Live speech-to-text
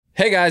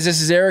Hey guys, this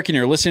is Eric and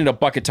you're listening to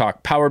Bucket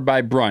Talk, powered by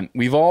Brunt.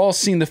 We've all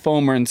seen the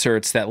foam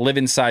inserts that live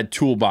inside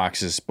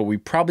toolboxes, but we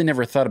probably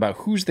never thought about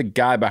who's the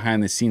guy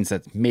behind the scenes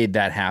that made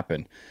that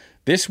happen.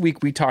 This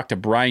week we talked to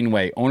Brian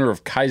Way, owner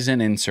of Kaizen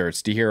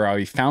Inserts, to hear how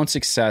he found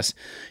success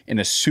in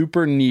a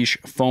super niche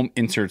foam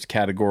inserts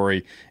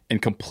category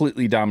and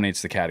completely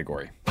dominates the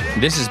category.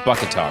 This is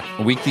Bucket Talk,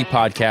 a weekly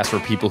podcast for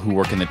people who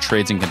work in the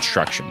trades and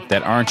construction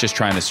that aren't just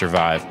trying to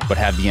survive, but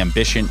have the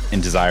ambition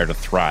and desire to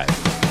thrive.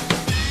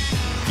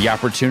 The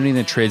opportunity in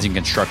the trades and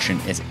construction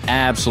is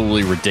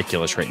absolutely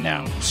ridiculous right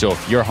now. So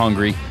if you're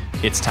hungry,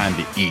 it's time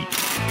to eat.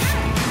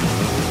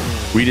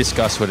 We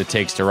discuss what it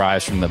takes to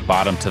rise from the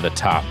bottom to the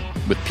top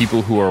with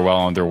people who are well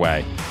on their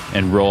way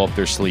and roll up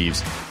their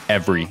sleeves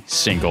every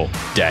single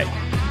day.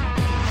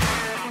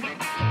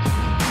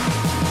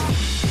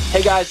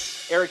 Hey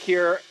guys, Eric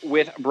here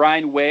with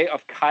Brian Way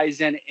of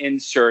Kaizen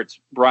Inserts.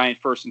 Brian,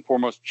 first and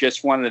foremost,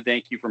 just wanted to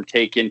thank you for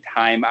taking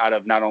time out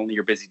of not only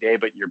your busy day,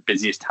 but your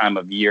busiest time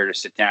of year to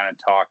sit down and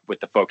talk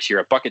with the folks here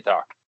at Bucket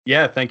Talk.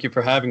 Yeah, thank you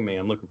for having me.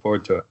 I'm looking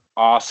forward to it.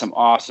 Awesome.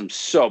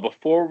 So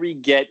before we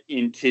get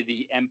into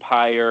the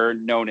empire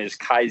known as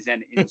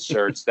Kaizen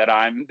Inserts that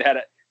I'm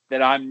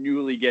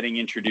newly getting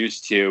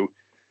introduced to,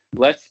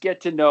 let's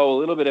get to know a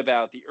little bit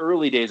about the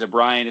early days of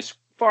Brian, as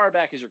far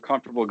back as you're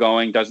comfortable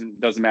going.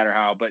 Doesn't matter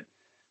how, but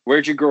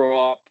where'd you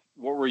grow up?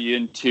 What were you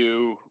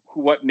into?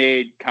 What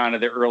made kind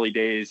of the early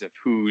days of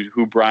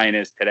who Brian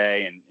is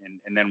today?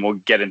 And then we'll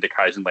get into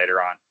Kaizen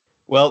later on.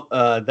 Well,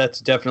 that's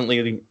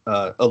definitely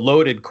a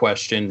loaded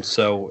question.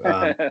 So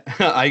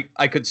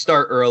I could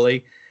start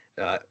early.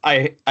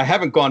 I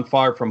haven't gone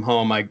far from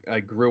home. I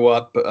grew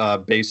up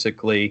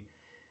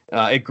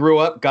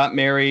got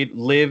married,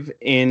 live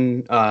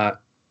in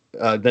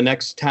the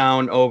next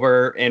town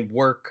over, and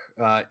work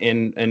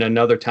in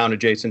another town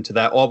adjacent to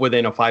that, all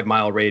within a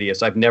 5-mile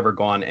radius. I've never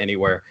gone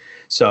anywhere.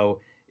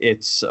 So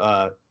it's,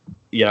 I'm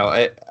a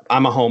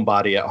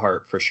homebody at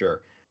heart for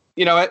sure.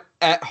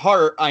 At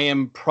heart, I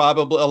am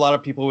probably, a lot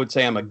of people would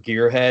say I'm a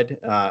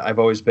gearhead. I've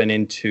always been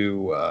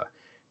into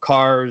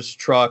cars,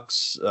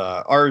 trucks,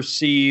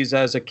 RCs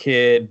as a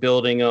kid,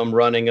 building them,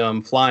 running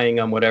them, flying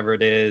them, whatever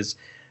it is.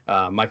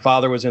 My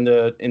father was in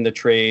the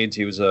trades.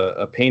 He was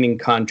a painting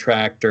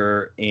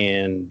contractor,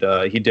 and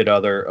he did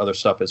other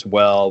stuff as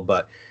well.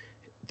 But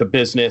the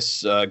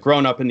business,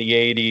 growing up in the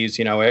 80s,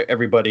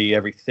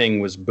 everything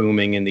was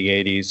booming in the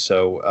 80s.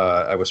 So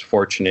I was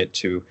fortunate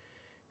to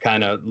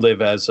kind of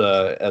live as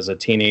a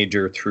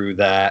teenager through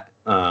that,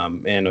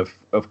 and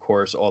of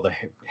course all the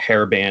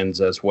hair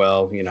bands as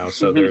well.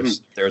 So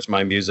there's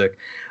my music.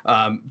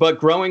 But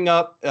growing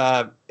up,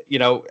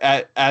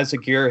 as a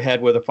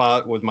gearhead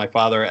with my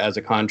father as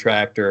a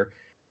contractor,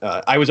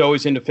 I was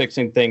always into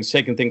fixing things,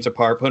 taking things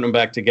apart, putting them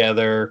back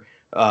together.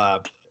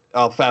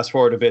 I'll fast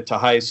forward a bit to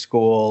high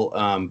school.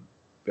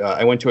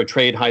 I went to a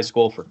trade high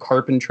school for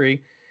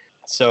carpentry.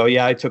 So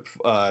yeah, I took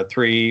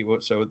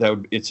 3. So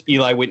it's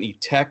Eli Whitney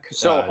Tech.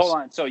 So hold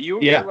on. So you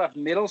left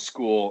middle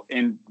school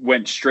and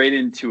went straight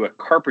into a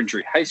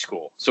carpentry high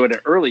school. So at an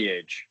early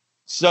age.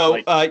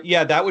 So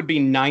that would be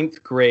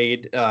 9th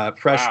grade,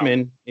 freshman.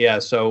 Wow. Yeah.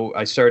 So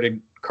I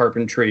started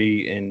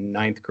carpentry in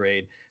 9th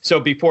grade. So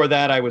before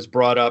that, I was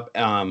brought up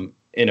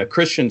in a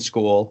Christian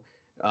school.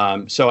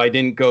 So I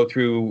didn't go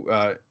through.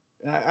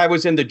 I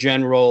was in the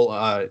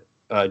general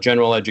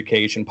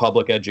education,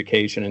 public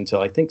education until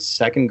I think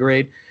 2nd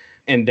grade.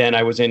 And then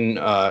I was in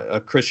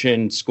a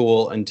Christian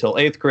school until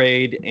 8th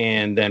grade.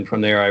 And then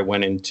from there, I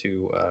went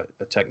into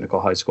a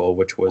technical high school,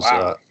 which was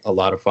a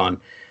lot of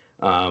fun.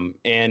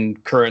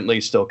 And currently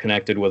still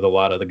connected with a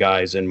lot of the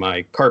guys in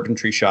my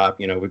carpentry shop.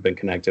 We've been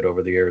connected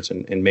over the years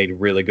and made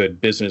really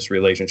good business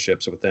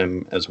relationships with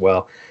them as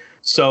well.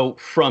 So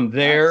from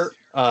there,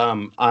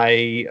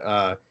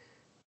 I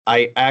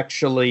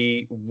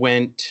actually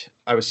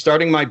I was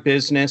starting my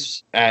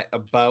business at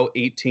about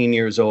 18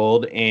 years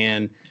old,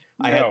 and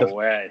No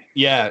way.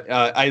 Yeah,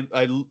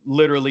 I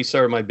literally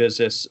started my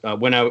business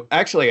when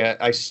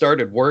I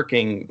started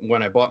working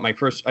when I bought my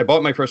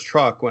first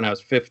truck when I was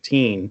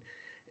 15.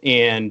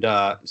 And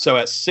so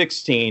at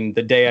 16,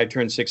 the day I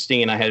turned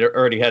 16, I had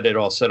already had it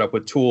all set up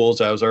with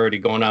tools. I was already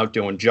going out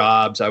doing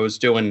jobs. I was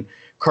doing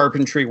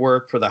carpentry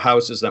work for the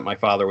houses that my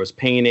father was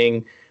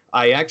painting.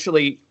 I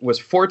actually was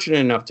fortunate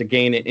enough to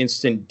gain an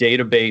instant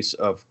database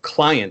of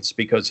clients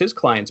because his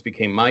clients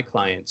became my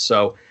clients.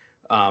 So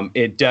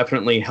it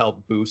definitely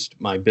helped boost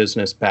my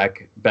business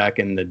back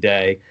in the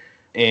day.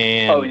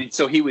 And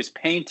so he was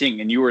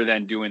painting and you were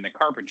then doing the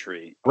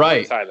carpentry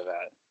right side of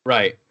that.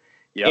 Right.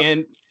 Yep.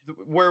 And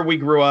where we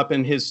grew up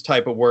in his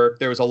type of work,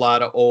 there was a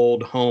lot of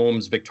old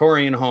homes,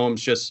 Victorian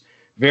homes, just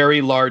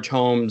very large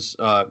homes,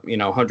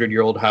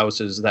 100-year-old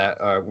houses that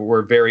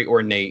were very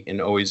ornate and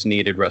always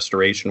needed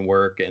restoration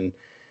work. And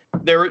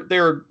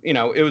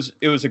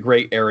it was a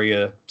great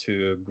area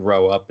to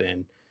grow up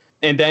in.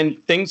 And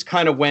then things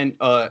kind of went,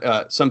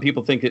 some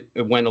people think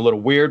it went a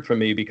little weird for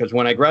me because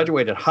when I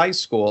graduated high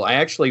school, I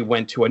actually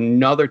went to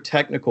another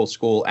technical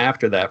school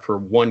after that for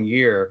 1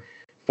 year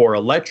for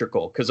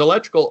electrical, because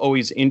electrical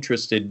always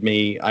interested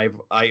me.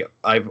 I've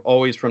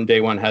always from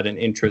day one had an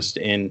interest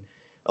in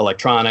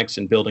electronics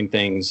and building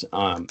things.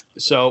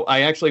 So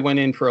I actually went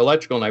in for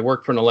electrical, and I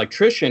worked for an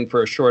electrician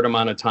for a short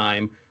amount of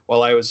time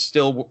while I was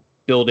still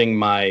building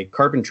my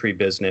carpentry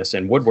business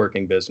and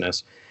woodworking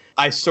business.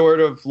 I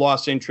sort of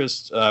lost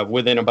interest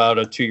within about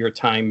a 2-year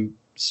time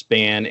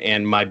span,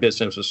 and my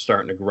business was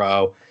starting to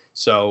grow.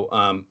 So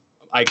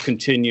I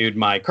continued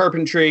my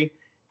carpentry,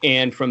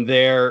 and from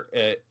there,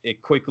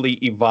 it quickly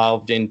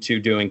evolved into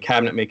doing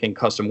cabinet making,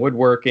 custom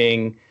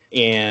woodworking.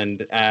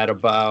 And at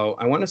about,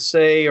 I want to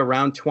say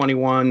around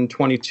 21,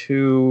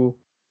 22,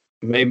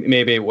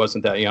 maybe it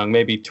wasn't that young,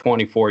 maybe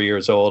 24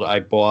 years old, I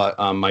bought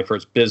my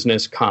first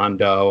business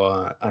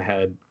condo. I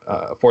had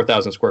a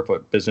 4,000 square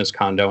foot business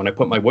condo, and I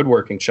put my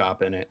woodworking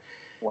shop in it.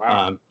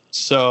 Wow.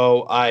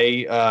 So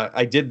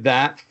I did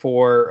that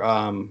for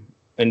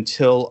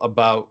until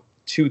about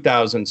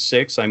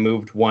 2006. I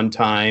moved one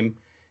time.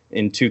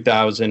 In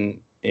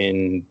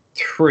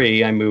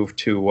 2003, I moved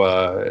to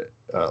a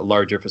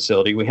larger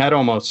facility. We had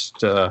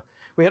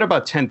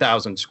about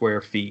 10,000 square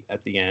feet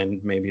at the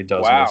end, maybe a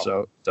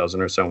dozen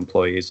or so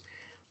employees.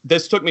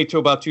 This took me to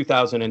about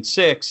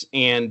 2006,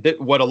 and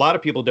what a lot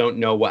of people don't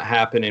know what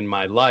happened in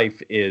my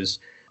life is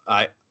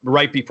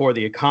right before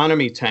the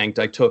economy tanked,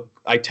 I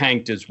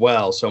tanked as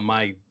well. So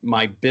my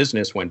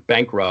business went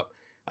bankrupt.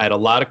 I had a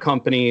lot of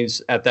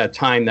companies at that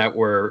time that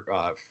were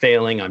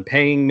failing on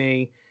paying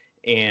me,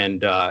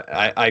 and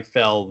I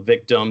fell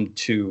victim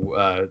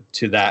to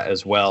that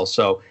as well.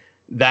 So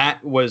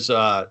that was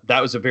a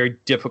very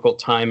difficult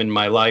time in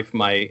my life.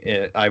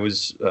 I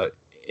was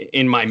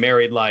in my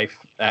married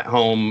life at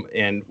home,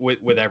 and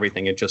with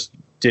everything, it just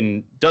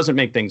doesn't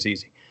make things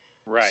easy.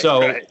 Right. So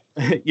right.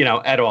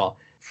 At all.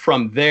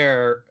 From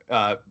there,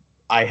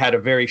 I had a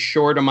very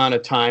short amount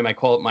of time. I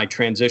call it my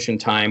transition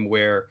time,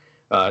 where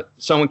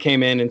someone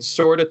came in and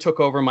sort of took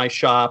over my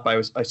shop.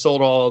 I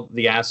sold all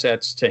the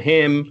assets to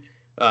him.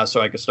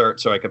 So I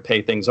could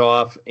pay things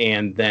off.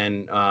 And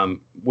then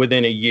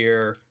within a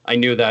year, I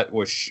knew that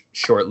was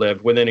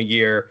short-lived. Within a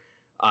year,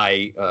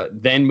 I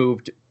then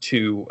moved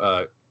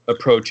to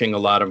approaching a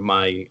lot of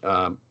my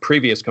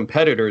previous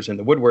competitors in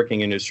the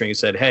woodworking industry and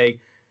said,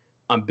 "Hey,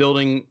 I'm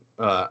building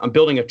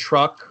a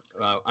truck.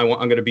 I'm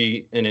going to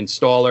be an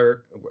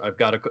installer. I've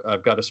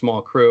got a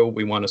small crew.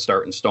 We want to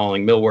start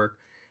installing millwork."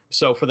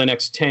 So for the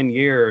next 10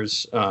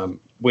 years,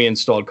 we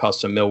installed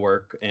custom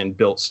millwork and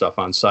built stuff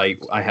on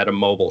site. I had a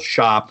mobile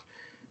shop.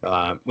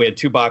 We had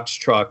 2 box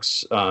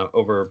trucks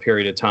over a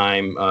period of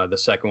time. The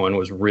second one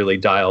was really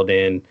dialed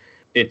in.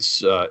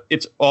 It's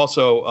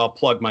also, I'll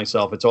plug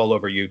myself, it's all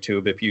over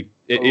YouTube. If you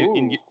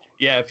in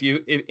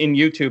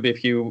YouTube,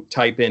 if you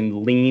type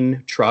in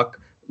lean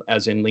truck,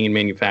 as in lean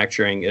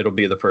manufacturing, it'll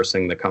be the first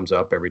thing that comes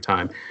up every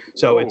time.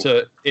 So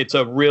Whoa. it's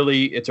a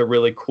really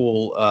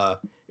cool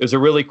it was a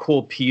really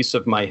cool piece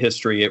of my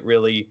history. It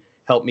really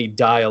helped me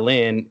dial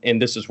in, and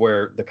this is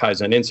where the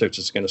Kaizen Inserts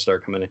is going to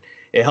start coming in.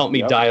 It helped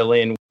me dial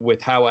in with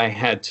how I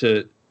had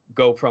to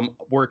go from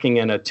working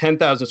in a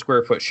 10,000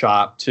 square foot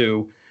shop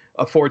to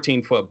a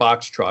 14-foot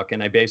box truck,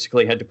 and I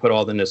basically had to put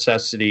all the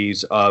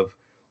necessities of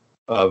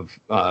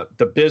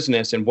the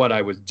business and what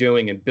I was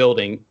doing and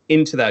building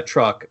into that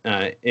truck,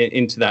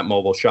 into that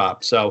mobile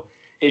shop. So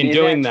in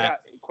doing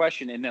that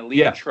question in the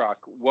lean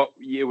truck, what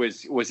it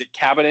was it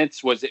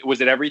cabinets? Was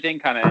it everything,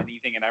 kind of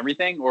anything and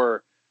everything,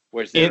 or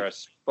was there a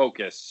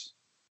focus?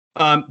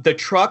 The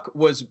truck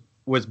was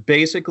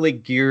basically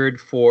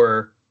geared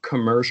for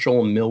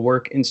commercial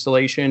millwork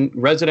installation,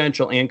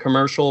 residential and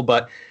commercial.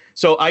 But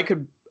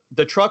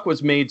the truck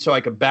was made so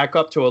I could back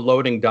up to a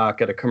loading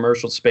dock at a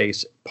commercial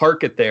space,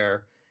 park it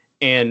there,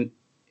 and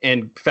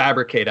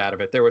fabricate out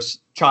of it. There was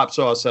chop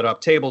saw set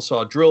up, table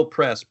saw, drill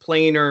press,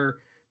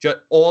 planer, just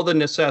all the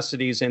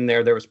necessities in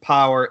there. There was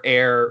power,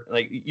 air,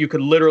 like you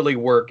could literally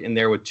work in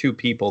there with 2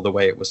 people the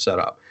way it was set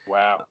up.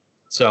 Wow.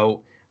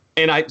 So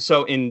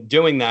in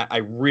doing that, I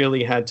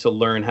really had to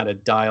learn how to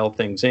dial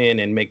things in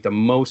and make the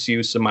most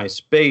use of my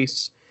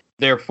space.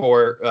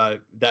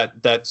 Therefore,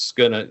 that's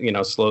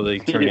gonna slowly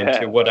turn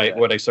into what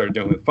I started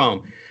doing with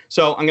foam.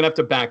 So I'm gonna have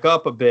to back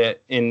up a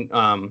bit.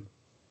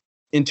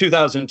 In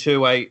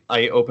 2002, I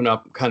opened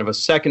up kind of a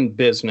second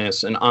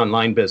business, an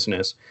online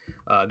business.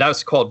 That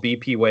was called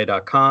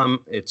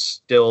bpway.com. It's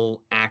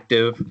still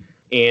active.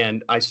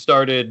 And I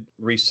started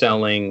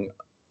reselling,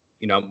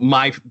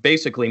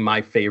 basically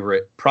my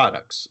favorite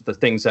products, the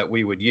things that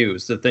we would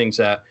use, the things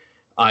that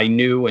I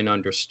knew and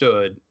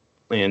understood.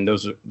 And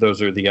those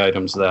are the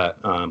items that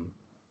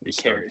you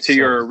carry. So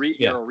you're a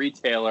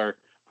retailer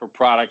for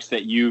products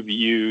that you've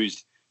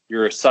used.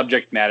 You're a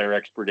subject matter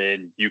expert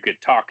in, you could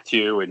talk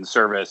to and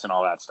service and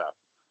all that stuff.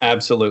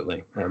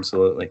 Absolutely. Yeah.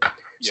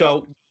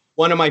 So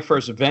one of my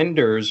first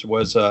vendors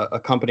was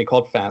a company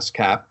called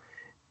FastCap.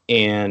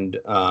 And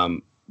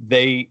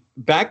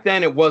back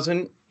then it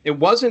wasn't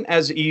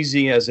as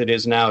easy as it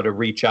is now to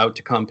reach out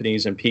to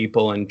companies and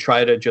people and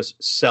try to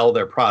just sell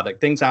their product.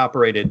 Things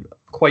operated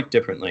quite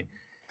differently.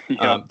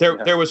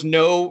 There was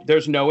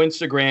there's no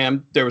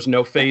Instagram, there was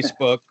no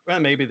Facebook. Well,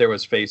 maybe there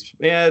was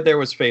there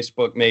was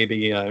Facebook,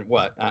 maybe.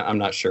 I'm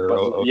not sure.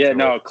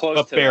 Close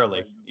but to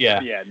barely.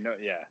 That.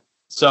 Yeah.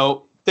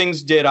 So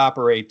things did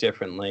operate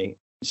differently.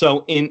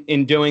 So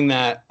in doing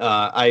that,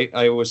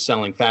 I was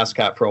selling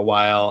FastCap for a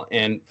while,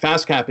 and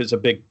FastCap is a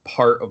big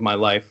part of my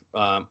life.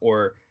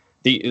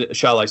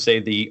 Shall I say,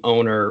 the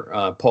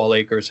owner, Paul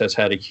Akers, has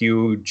had a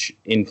huge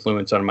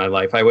influence on my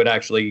life. I would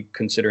actually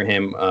consider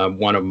him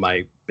one of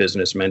my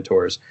business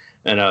mentors,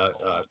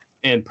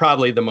 and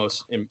probably the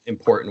most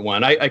important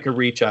one. I could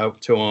reach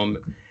out to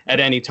him at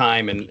any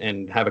time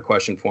and have a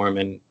question for him,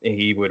 and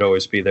he would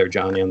always be there,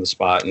 Johnny, on the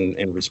spot,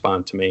 and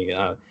respond to me.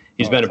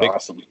 He's been a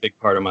big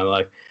part of my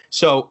life.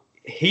 So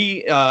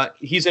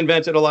he's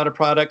invented a lot of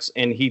products,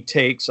 and he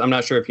takes, I'm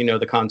not sure if you know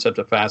the concept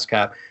of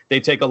FastCap. They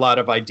take a lot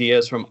of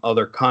ideas from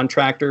other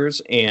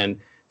contractors, and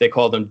they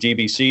call them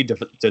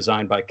DBC,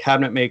 designed by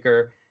cabinet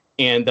maker,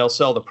 and they'll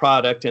sell the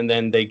product, and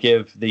then they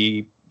give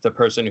the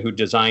person who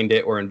designed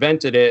it or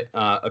invented it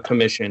a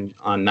commission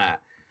on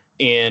that.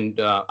 And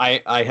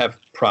I have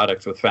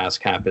products with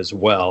FastCap as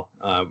well,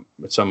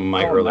 some of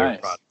my earlier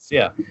products.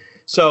 Yeah.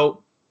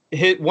 So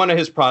one of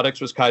his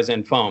products was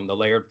Kaizen foam, the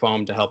layered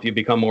foam to help you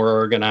become more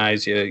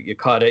organized. You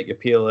cut it, you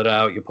peel it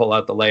out, you pull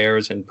out the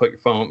layers and put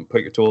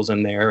your tools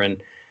in there.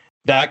 And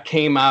that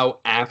came out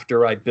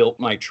after I built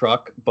my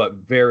truck, but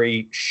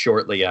very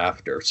shortly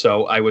after.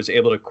 So I was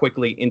able to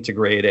quickly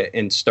integrate it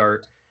and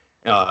start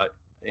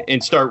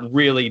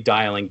really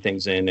dialing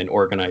things in and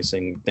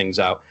organizing things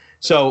out.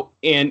 So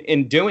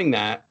in doing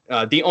that,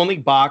 the only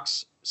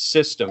toolbox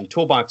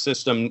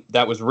system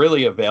that was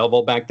really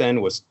available back then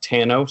was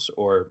Tanos,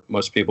 or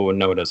most people would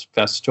know it as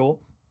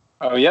Festool.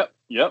 Oh, yep.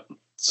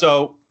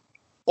 So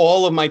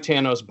all of my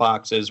Tanos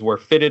boxes were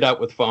fitted out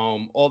with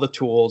foam, all the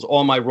tools,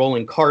 all my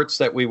rolling carts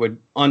that we would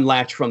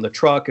unlatch from the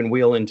truck and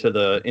wheel into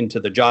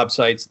the job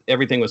sites.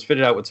 Everything was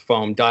fitted out with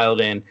foam, dialed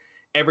in.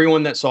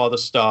 Everyone that saw the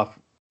stuff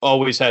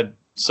always had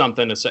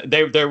something to say.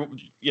 They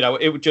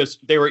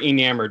were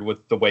enamored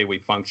with the way we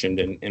functioned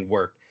and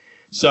worked.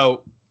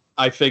 So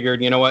I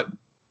figured, you know what?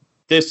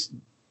 This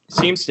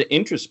seems to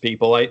interest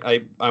people.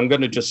 I'm going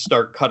to just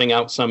start cutting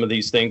out some of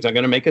these things. I'm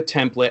going to make a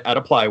template out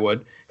of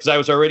plywood because I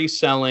was already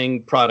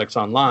selling products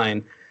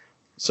online.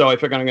 So I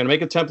figured I'm going to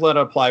make a template out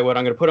of plywood.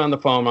 I'm going to put it on the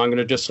foam. I'm going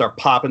to just start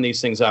popping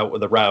these things out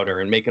with a router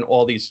and making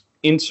all these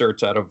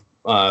inserts out of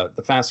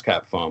the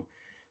FastCap foam.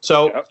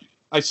 So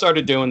I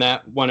started doing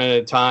that one at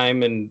a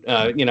time, and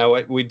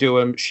we do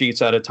them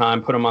sheets at a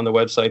time, put them on the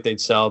website.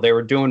 They'd sell. They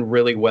were doing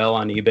really well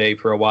on eBay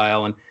for a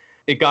while, and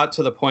it got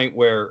to the point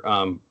where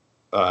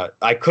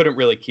I couldn't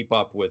really keep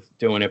up with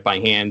doing it by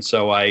hand.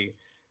 So I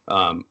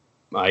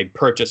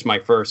purchased my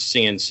first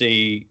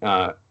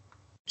CNC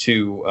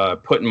to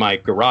put in my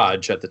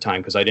garage at the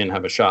time because I didn't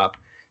have a shop.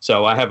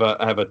 So I have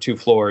a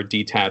 2-floor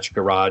detached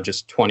garage,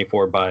 just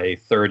 24 by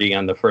 30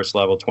 on the first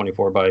level,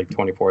 24 by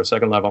 24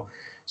 second level.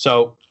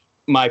 So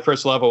my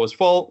first level was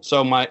full.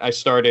 So I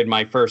started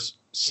my first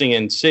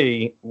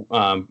CNC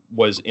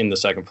was in the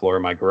second floor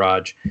of my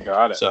garage.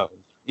 Got it. So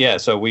yeah,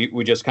 so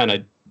we just kind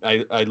of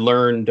I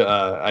learned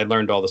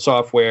all the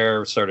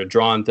software, started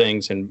drawing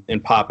things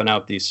and popping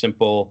out these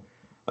simple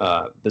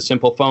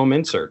foam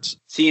inserts.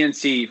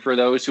 CNC, for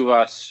those of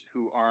us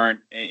who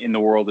aren't in the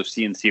world of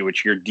CNC,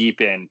 which you're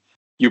deep in,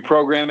 you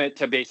program it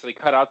to basically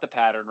cut out the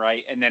pattern,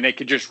 right? And then it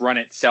could just run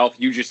itself.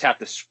 You just have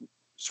to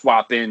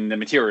swap in the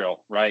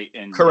material, right?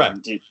 And correct.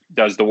 And it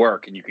does the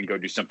work, and you can go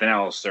do something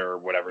else or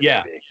whatever.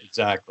 Yeah, it may be.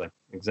 Exactly.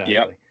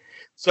 Yep.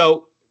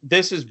 So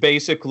this is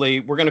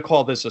basically, we're going to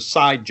call this a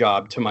side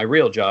job to my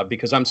real job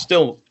because I'm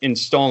still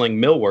installing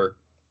millwork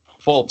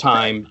full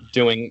time,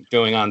 doing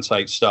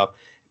on-site stuff.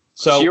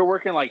 So you're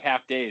working like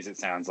half days, it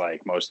sounds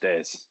like, most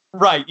days.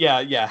 Right.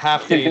 Yeah.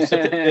 Half days.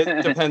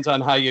 It depends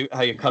on how you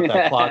cut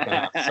that clock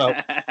out.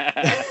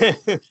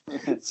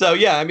 So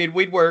yeah, I mean,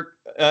 we'd work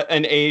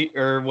an 8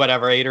 or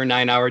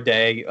 9 hour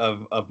day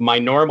of my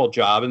normal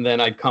job. And then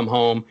I'd come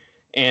home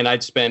and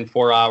I'd spend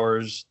 4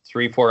 hours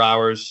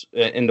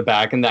in the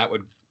back, and that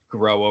would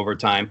grow over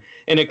time.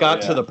 And it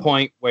got to the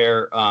point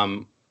where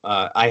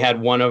I had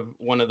one of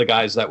the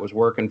guys that was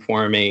working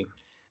for me.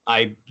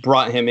 I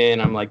brought him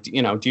in. I'm like, do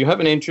you have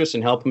an interest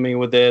in helping me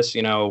with this?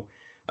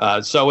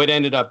 So it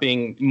ended up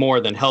being more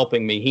than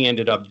helping me. He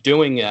ended up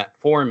doing it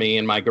for me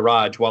in my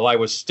garage while I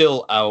was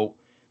still out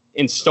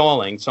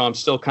installing. So I'm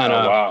still kind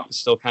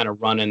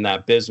of running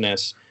that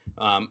business.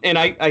 And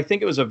I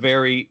think it was a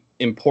very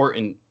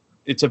important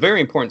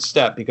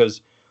step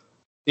because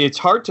it's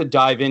hard to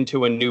dive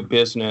into a new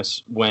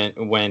business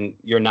when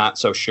you're not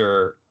so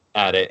sure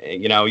at it.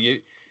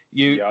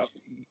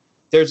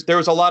 There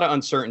was a lot of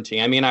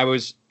uncertainty. I mean,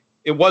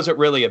 it wasn't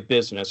really a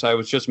business. I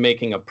was just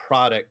making a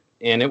product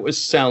and it was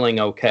selling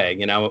okay,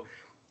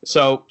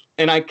 So,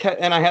 and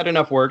I had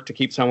enough work to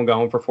keep someone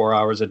going for 4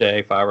 hours a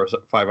day, 5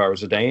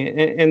 hours a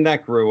day. And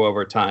that grew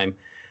over time.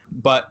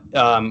 But,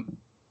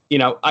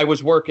 I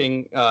was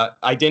working,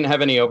 I didn't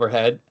have any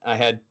overhead. I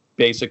had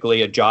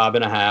basically a job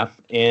and a half,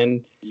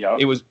 and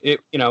it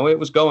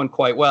was going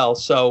quite well.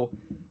 So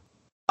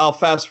I'll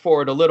fast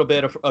forward a little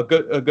bit. A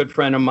good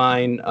friend of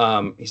mine,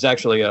 he's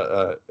actually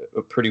a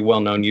pretty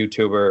well-known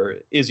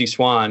YouTuber, Izzy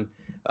Swan.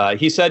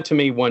 He said to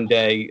me one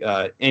day,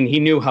 and he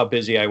knew how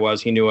busy I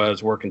was. He knew I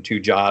was working 2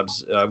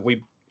 jobs.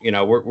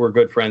 We're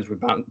good friends. We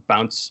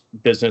bounce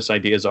business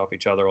ideas off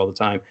each other all the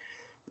time.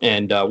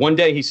 And one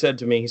day he said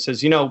to me, he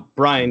says,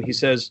 Brian, he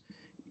says,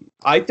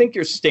 I think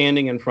you're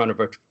standing in front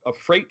of a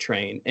freight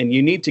train and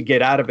you need to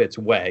get out of its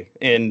way.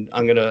 And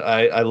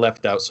I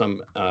left out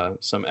some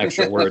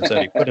extra words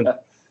that he put in.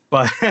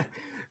 But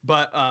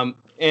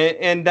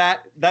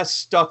that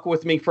stuck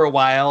with me for a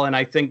while. And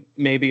I think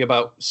maybe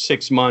about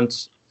 6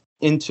 months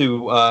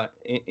into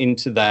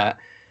that,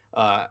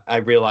 I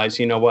realized,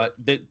 you know what,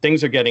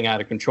 things are getting out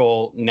of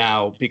control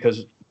now,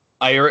 because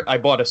I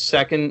bought a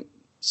second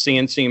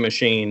CNC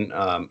machine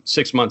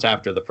 6 months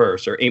after the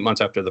first, or 8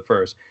 months after the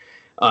first.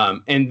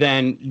 And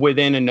then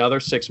within another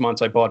 6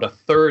 months, I bought a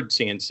third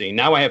CNC.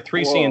 Now I have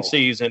 3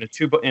 CNCs and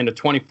a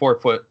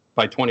 24-foot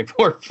by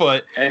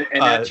 24-foot. And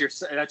that's your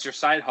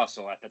side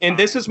hustle at the time. And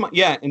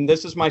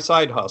this is my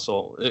side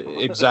hustle.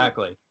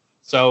 Exactly.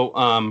 So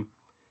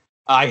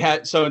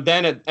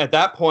then at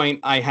that point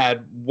I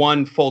had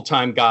one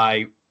full-time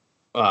guy,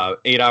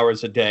 8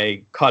 hours a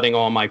day, cutting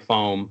all my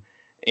foam.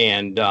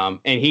 And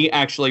he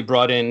actually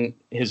brought in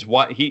his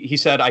wife. He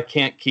said, I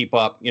can't keep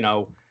up,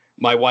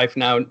 my wife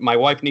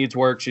needs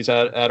work. She's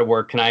out of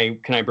work. Can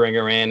I bring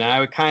her in? And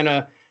I kind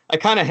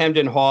of hemmed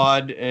and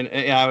hawed, and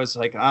I was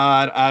like,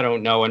 I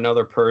don't know,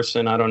 another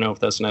person. I don't know if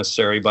that's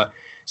necessary. But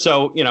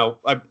so,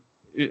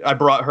 I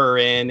brought her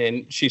in,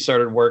 and she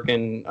started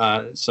working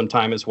some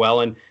time as well.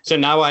 And so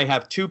now I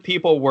have 2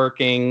 people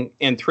working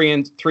and three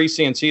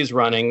CNCs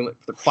running,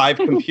 5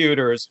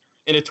 computers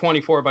in a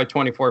 24 by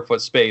 24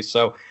 foot space.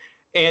 So.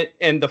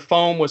 And the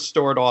foam was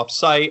stored off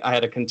site. I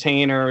had a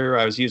container.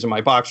 I was using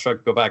my box truck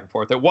to go back and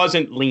forth. It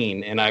wasn't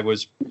lean, and I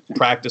was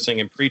practicing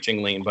and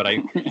preaching lean, but I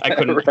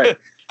couldn't right.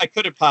 I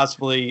couldn't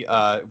possibly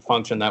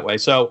function that way.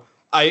 So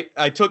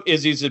I took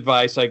Izzy's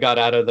advice. I got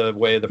out of the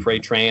way of the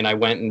freight train. I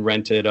went and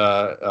rented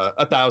a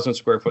 1,000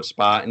 square foot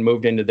spot and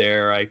moved into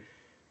there. I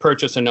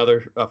purchased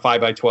another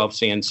 5x12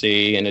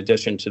 CNC in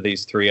addition to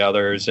these 3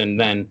 others, and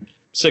then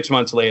 6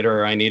 months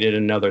later, I needed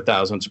another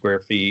 1,000 square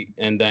feet,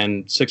 and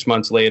then 6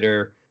 months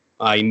later,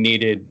 I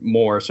needed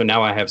more, so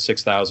now I have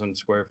 6,000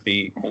 square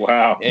feet.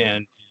 Wow!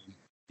 And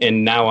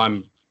now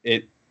I'm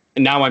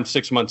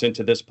 6 months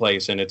into this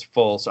place, and it's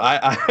full. So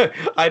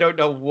I don't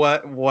know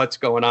what's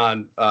going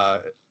on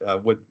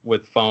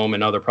with foam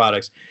and other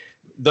products.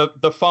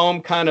 The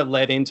foam kind of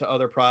led into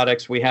other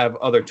products. We have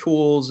other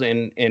tools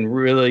and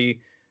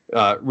really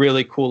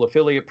cool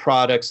affiliate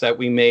products that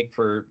we make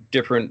for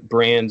different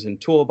brands and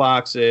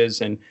toolboxes,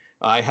 and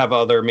I have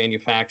other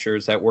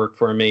manufacturers that work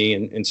for me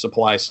and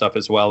supply stuff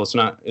as well.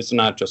 It's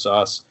not just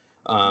us.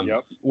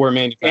 Yep. We're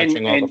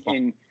manufacturing all the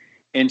foam.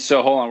 And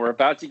so hold on, we're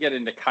about to get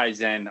into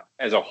Kaizen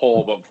as a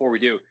whole, but before we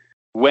do,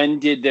 when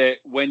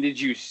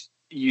did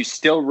you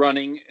still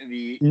running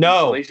the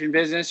installation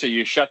business, or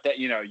you shut that?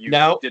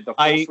 Did the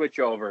full switch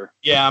over?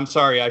 Yeah, I'm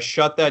sorry, I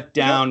shut that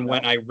down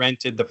when I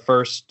rented the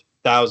first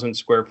 1,000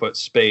 square foot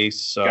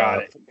space,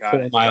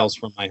 4 miles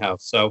from my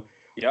house. So.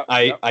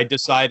 I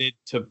decided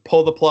to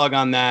pull the plug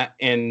on that,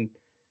 and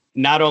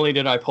not only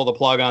did I pull the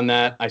plug on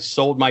that, I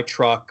sold my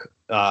truck.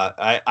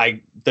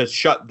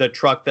 The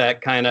truck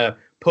that kind of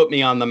put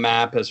me on the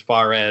map as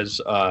far as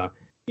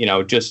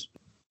just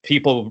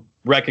people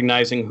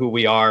recognizing who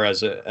we are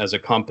as a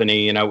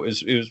company. It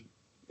was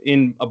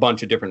in a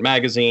bunch of different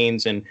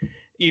magazines, and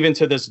even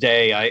to this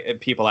day,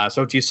 people ask,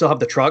 "Oh, do you still have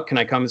the truck? Can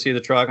I come and see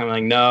the truck?" I'm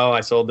like, "No,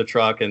 I sold the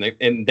truck," and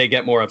they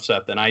get more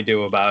upset than I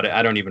do about it.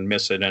 I don't even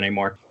miss it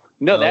anymore.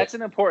 No, that's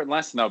an important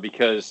lesson though,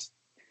 because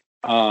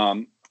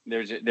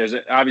there's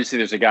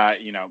a guy,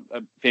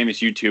 a famous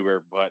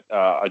YouTuber, but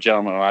a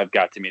gentleman who I've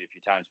got to meet a few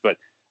times, but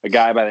a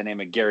guy by the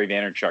name of Gary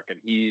Vaynerchuk,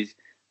 and he's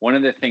one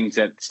of the things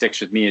that sticks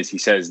with me is he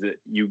says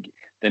that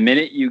the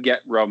minute you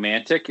get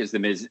romantic is the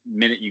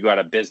minute you go out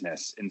of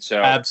business, and so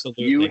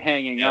absolutely you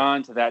hanging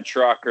on to that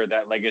truck or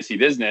that legacy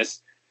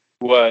business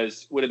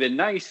would have been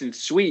nice and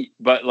sweet,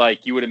 but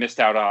like you would have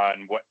missed out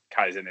on what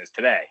Kaizen is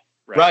today,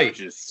 right?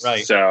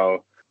 Right.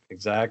 So.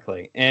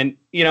 Exactly. And,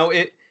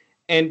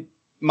 and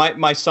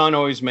my son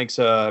always makes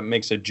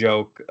a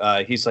joke.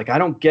 He's like, I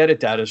don't get it,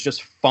 Dad. It's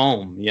just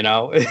foam,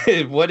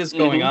 what is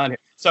going on here?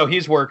 So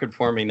he's working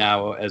for me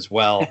now as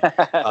well.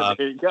 There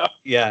you go.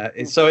 Yeah.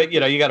 So,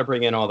 you got to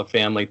bring in all the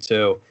family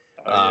too.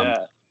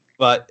 Yeah.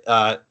 But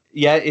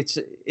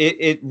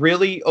it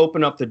really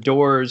opened up the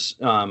doors.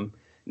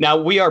 Now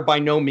we are by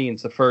no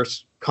means the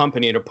first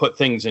company to put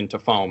things into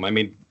foam. I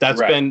mean, that's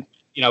been,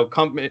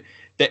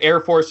 the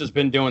Air Force has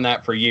been doing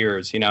that for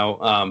years,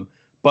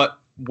 but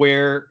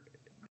where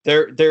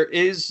there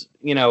is,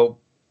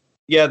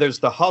 there's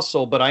the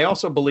hustle, but I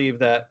also believe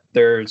that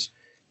there's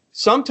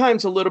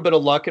sometimes a little bit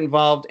of luck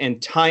involved,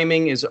 and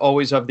timing is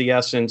always of the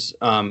essence.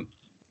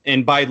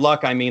 And by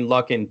luck, I mean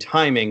luck in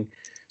timing.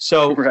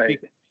 So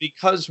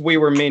because we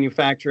were making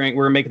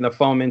the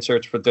foam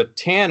inserts for the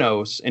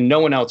Thanos and no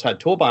one else had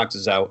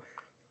toolboxes out,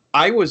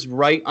 I was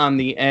right on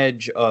the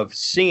edge of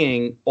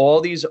seeing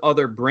all these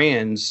other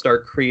brands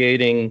start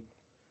creating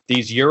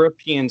these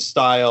European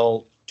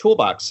style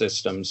toolbox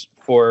systems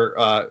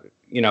for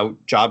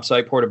job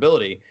site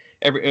portability.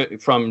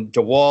 From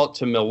DeWalt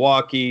to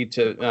Milwaukee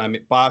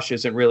to Bosch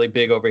isn't really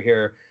big over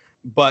here,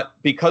 but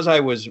because I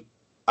was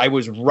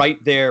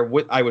right there,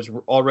 I was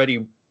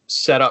already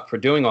set up for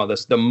doing all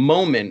this. The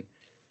moment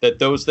that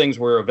those things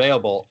were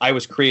available, I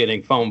was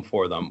creating foam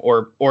for them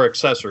or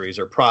accessories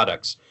or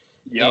products.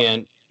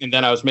 Yep. And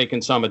then I was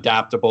making some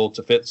adaptable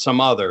to fit some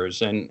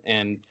others.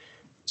 And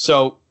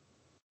so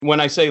when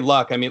I say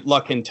luck, I mean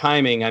luck and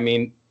timing. I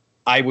mean,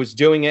 I was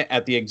doing it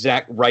at the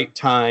exact right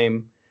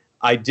time.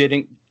 I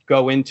didn't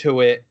go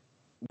into it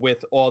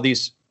with all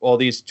these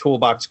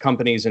toolbox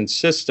companies and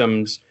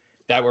systems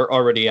that were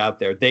already out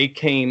there. They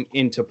came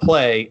into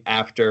play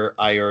after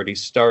I already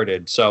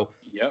started. So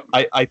yep.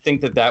 I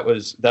think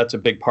that's a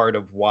big part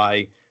of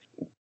why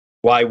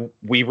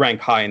we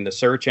rank high in the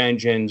search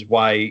engines,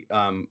 why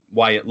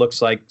it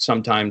looks like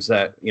sometimes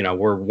that,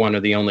 we're one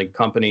of the only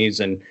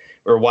companies,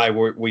 or why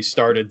we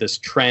started this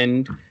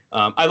trend.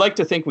 I like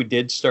to think we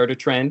did start a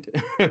trend,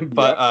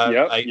 but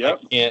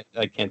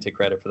I can't take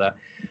credit for that.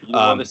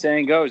 The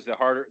saying goes, the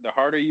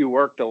harder you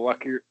work, the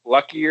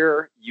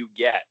luckier you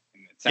get.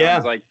 And it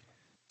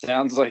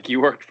sounds like you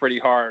worked pretty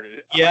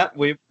hard. Yeah,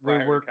 we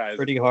worked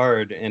pretty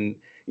hard, and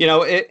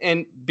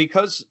and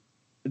because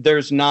there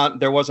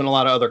wasn't a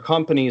lot of other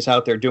companies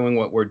out there doing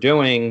what we're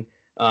doing.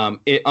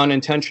 We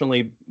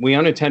unintentionally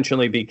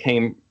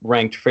became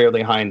ranked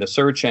fairly high in the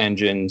search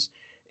engines,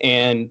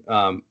 and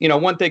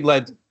one thing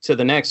led to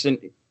the next. And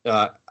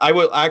I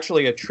will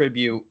actually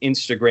attribute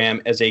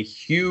Instagram as a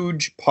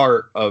huge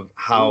part of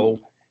how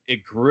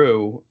it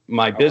grew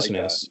my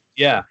business.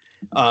 Yeah,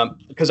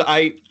 because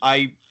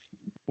I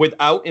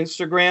without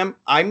Instagram,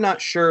 I'm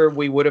not sure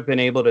we would have been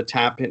able to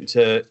tap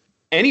into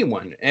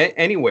anyone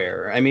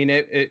anywhere. I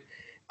mean,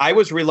 I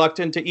was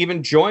reluctant to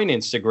even join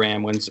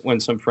Instagram when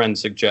some friends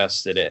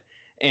suggested it,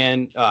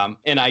 and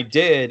I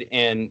did,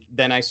 and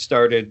then I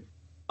started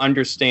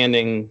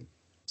understanding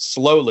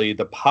slowly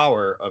the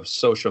power of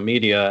social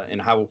media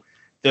and how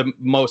the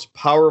most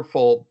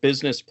powerful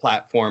business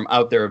platform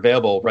out there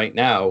available right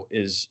now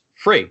is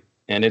free,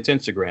 and it's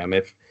Instagram.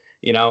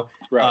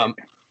 Right.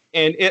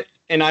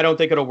 And I don't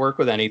think it'll work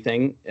with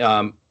anything.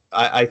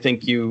 I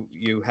think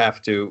you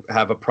have to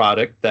have a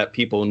product that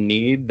people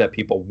need, that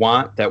people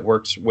want,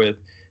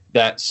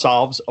 that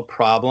solves a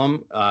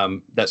problem,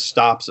 that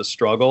stops a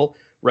struggle.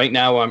 Right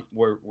now,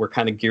 we're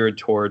kind of geared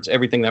towards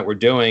everything that we're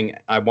doing.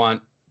 I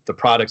want the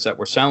products that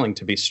we're selling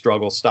to be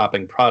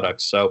struggle-stopping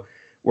products. So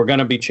we're going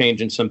to be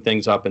changing some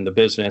things up in the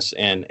business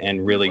and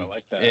really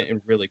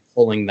and really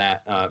pulling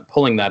that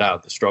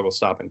out, the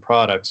struggle-stopping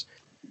products.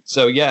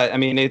 So yeah, I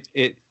mean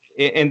it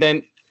and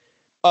then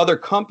other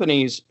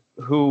companies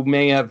who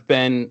may have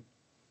been,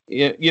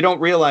 you don't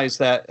realize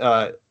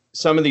that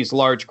some of these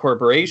large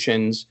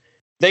corporations,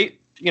 they're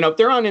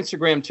on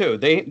Instagram too.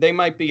 They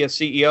might be a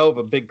CEO of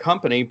a big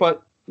company,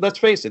 but let's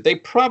face it, they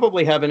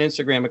probably have an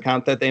Instagram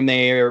account that they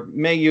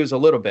may use a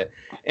little bit.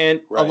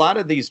 And a lot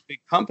of these big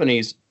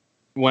companies,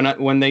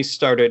 when they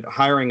started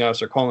hiring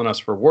us or calling us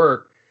for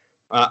work,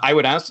 I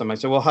would ask them, I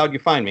said, well, how'd you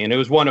find me? And it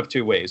was one of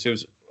two ways. It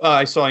was,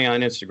 I saw you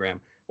on Instagram.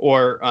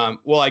 Or,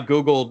 I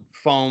Googled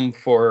foam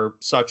for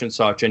such and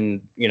such,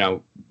 and,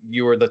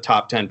 you were the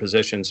top 10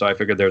 position, so I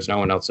figured there's no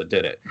one else that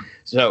did it.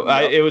 So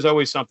it was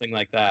always something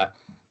like that.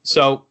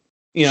 So,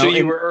 So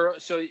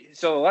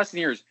the lesson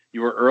here is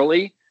you were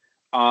early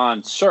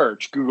on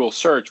Google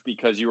search,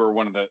 because you were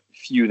one of the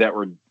few that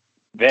were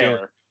there.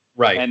 Yeah,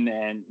 right. And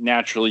then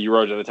naturally you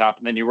rose to the top.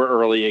 And then you were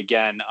early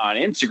again on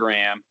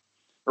Instagram,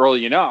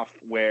 early enough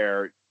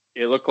where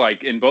it looked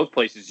like in both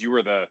places you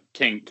were the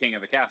king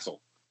of the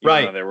castle.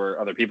 Even though there were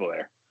other people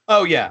there.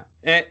 Oh yeah,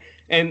 and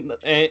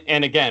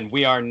again,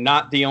 we are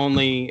not the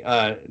only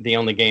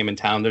game in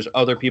town. There's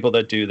other people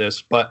that do this,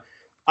 but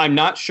I'm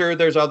not sure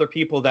there's other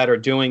people that are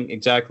doing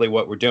exactly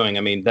what we're doing.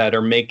 I mean, that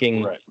are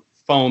making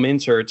foam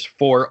inserts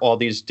for all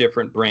these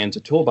different brands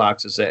of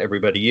toolboxes that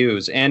everybody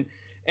use. And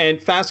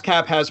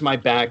FastCap has my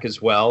back as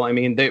well. I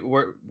mean,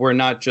 we're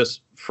not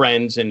just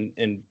friends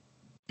and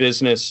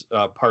business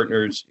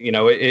partners.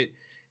 He's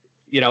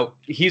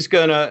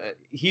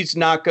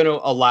not gonna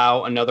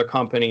allow another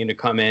company to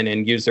come in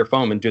and use their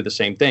foam and do the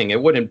same thing.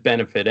 It wouldn't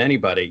benefit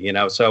anybody,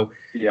 So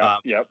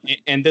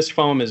And this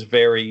foam is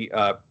very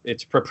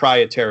it's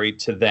proprietary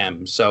to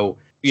them. So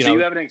you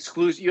have an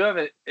exclusive. You have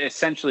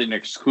essentially an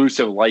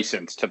exclusive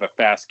license to the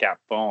FastCap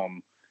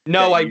foam.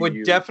 No, I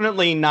would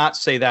definitely not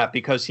say that,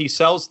 because he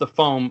sells the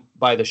foam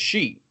by the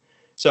sheet.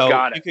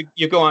 So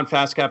you go on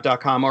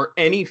fastcap.com or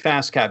any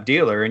FastCap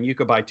dealer, and you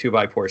could buy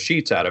 2x4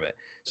 sheets out of it.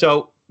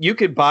 So you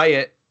could buy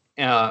it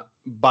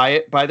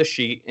by the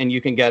sheet, and you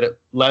can get it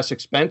less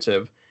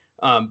expensive.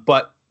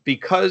 But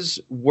because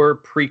we're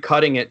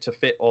pre-cutting it to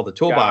fit all the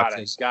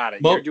toolboxes. Got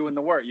it. You're doing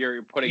the work.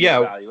 You're putting in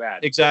value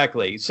add.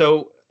 Exactly.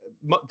 So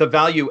the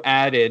value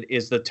added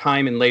is the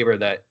time and labor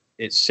that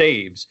it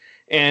saves.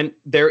 And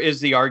there is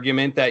the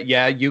argument that,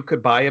 you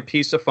could buy a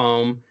piece of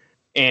foam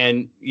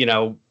and,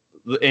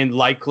 and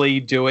likely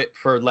do it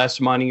for less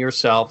money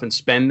yourself and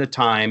spend the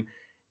time.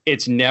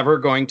 It's never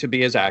going to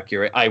be as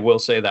accurate. I will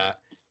say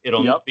that.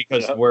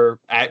 Because we're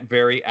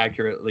very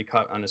accurately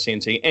cut on a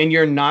CNC, and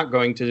you're not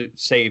going to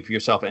save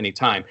yourself any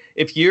time.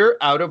 If you're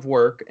out of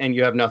work and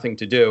you have nothing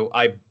to do,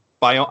 I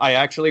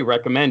actually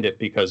recommend it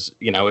because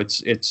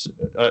it's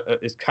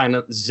kind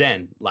of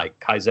Zen, like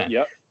Kaizen.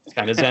 Yep. It's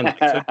kind of Zen.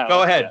 So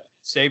go ahead,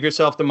 save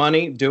yourself the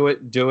money, do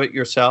it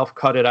yourself,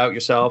 cut it out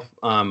yourself.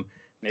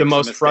 The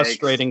most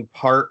frustrating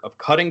part of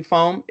cutting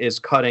foam is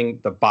cutting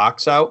the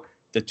box out.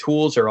 The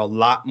tools are a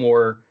lot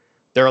more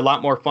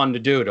fun to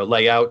do, to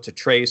lay out, to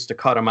trace, to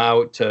cut them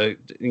out,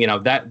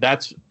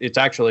 it's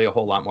actually a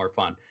whole lot more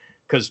fun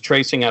because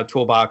tracing out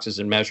toolboxes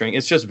and measuring,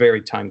 it's just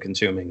very time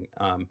consuming.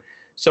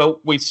 So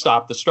we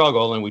stopped the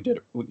struggle and we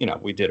did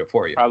it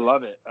for you. I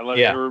love it.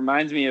 It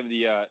reminds me of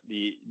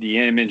the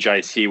image I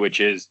see, which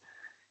is,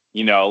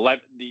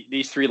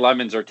 these 3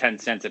 lemons are 10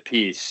 cents a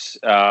piece.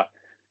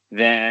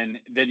 Then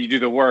you do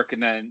the work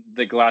and then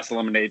the glass of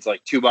lemonade's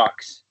like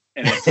 $2.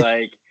 And it's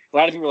like, a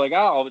lot of people are like,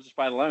 oh, I'll just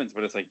buy the lemons.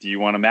 But it's like, do you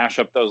want to mash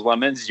up those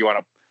lemons? Do you want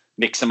to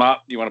mix them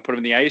up? Do you want to put them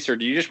in the ice? Or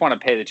do you just want to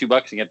pay the $2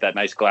 and get that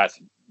nice glass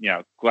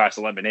of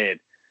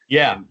lemonade?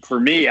 Yeah. And for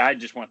me, I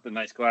just want the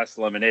nice glass of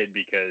lemonade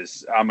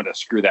because I'm going to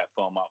screw that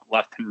foam up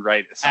left and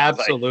right.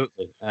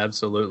 Absolutely.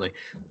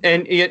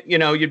 And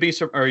you'd be,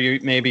 or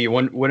you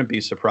wouldn't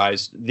be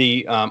surprised.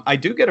 I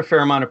do get a fair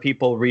amount of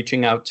people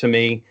reaching out to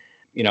me,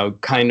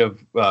 kind of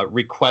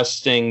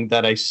requesting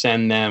that I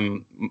send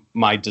them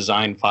my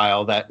design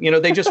file that,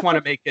 they just want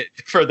to make it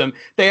for them.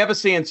 They have a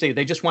CNC.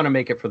 They just want to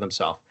make it for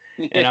themselves.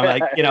 And I'm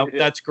like,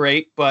 that's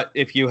great. But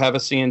if you have a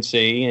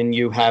CNC and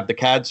you have the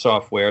CAD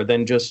software,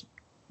 then just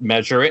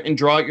measure it and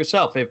draw it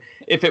yourself.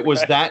 If it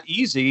was that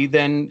easy,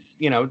 then,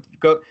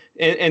 go.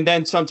 And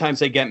then sometimes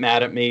they get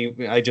mad at me.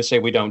 I just say,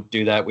 we don't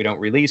do that. We don't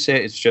release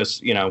it. It's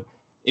just,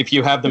 if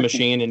you have the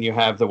machine and you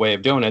have the way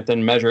of doing it,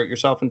 then measure it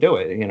yourself and do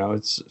it.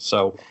 It's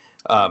so.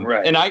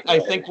 Right. And I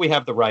think we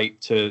have the right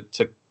to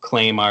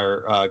claim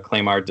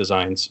our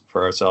designs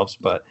for ourselves,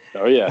 but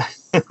but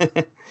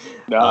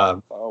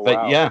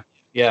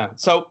yeah.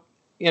 So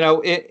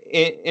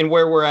in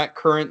where we're at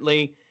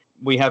currently,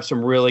 we have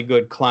some really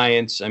good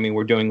clients. I mean,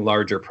 we're doing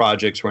larger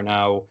projects. We're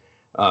now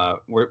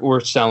we're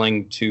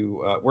selling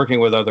to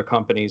working with other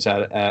companies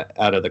out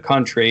of the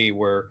country.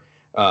 We're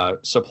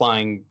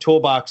supplying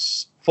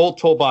full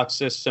toolbox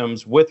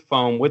systems with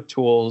foam, with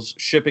tools,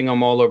 shipping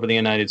them all over the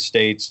United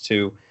States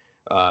to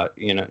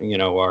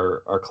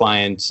our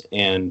clients,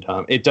 and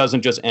it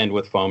doesn't just end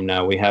with foam.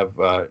 Now we have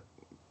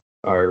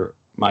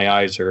my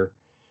eyes are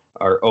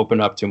open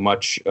up to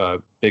much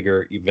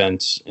bigger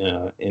events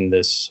in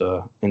this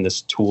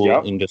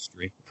tool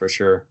industry for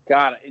sure.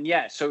 Got it.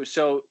 And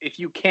so if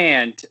you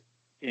can't,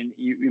 and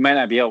you might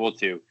not be able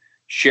to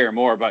share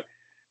more, but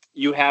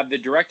you have the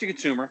direct to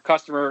consumer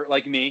customer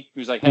like me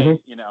who's like,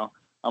 hey,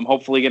 I'm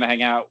hopefully going to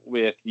hang out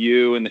with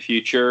you in the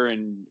future,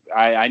 and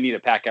I need a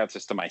pack out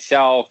system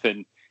myself,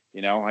 and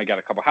I got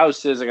a couple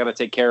houses I got to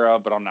take care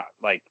of, but I'm not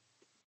like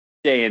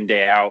day in,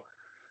 day out.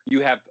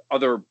 You have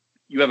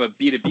a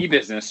B2B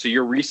business. So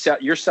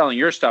you're selling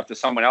your stuff to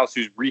someone else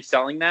who's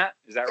reselling that.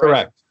 Is that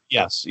correct? Right?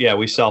 Yes. Yeah.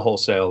 We sell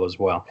wholesale as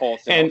well.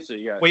 And so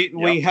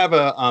we have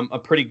a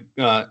pretty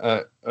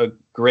a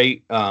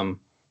great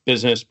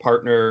business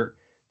partner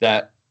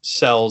that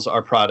sells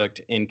our product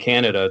in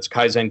Canada. It's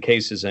Kaizen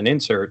Cases and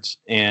Inserts.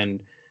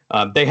 And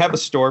they have a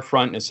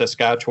storefront in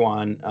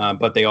Saskatchewan,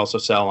 but they also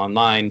sell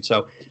online.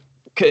 So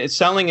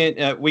selling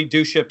it, we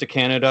do ship to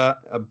Canada,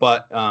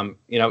 but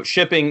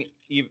shipping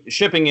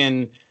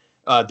in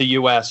the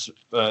U.S.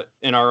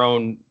 In our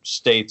own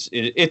states,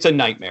 it's a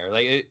nightmare.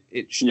 Like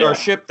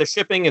the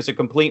shipping is a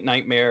complete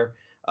nightmare.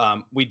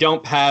 We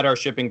don't pad our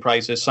shipping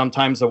prices.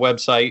 Sometimes the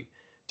website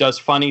does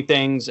funny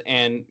things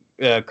and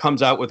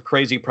comes out with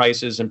crazy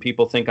prices, and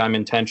people think I'm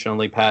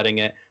intentionally padding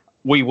it.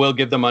 We will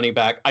give the money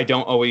back. I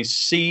don't always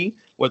see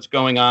what's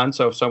going on,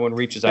 so if someone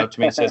reaches out to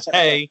me and says,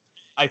 "Hey,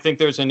 I think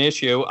there's an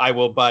issue," I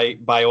will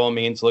by all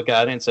means look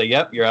at it and say,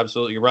 "Yep, you're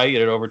absolutely right.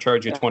 It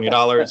overcharged you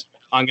 $20.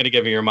 I'm going to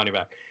give you your money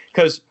back."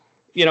 Because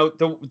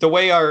the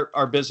way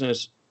our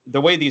business,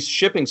 the way these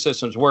shipping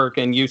systems work,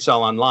 and you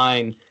sell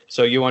online,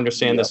 so you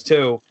understand this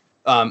too.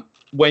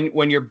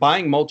 When you're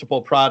buying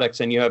multiple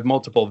products and you have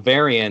multiple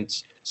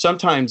variants,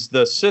 sometimes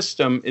the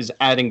system is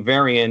adding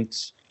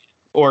variants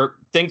or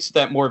thinks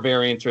that more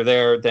variants are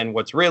there than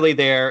what's really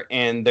there,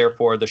 and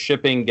therefore the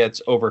shipping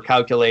gets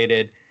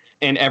overcalculated,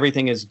 and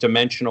everything is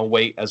dimensional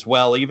weight as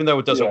well, even though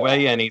it doesn't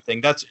weigh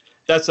anything. That's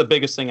the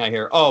biggest thing I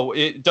hear. Oh,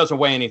 it doesn't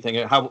weigh anything.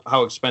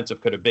 How expensive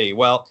could it be?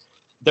 Well,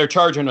 they're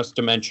charging us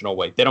dimensional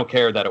weight. They don't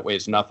care that it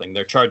weighs nothing.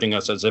 They're charging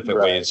us as if it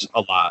weighs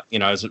a lot,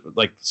 as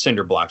like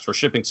cinder blocks. We're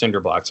shipping cinder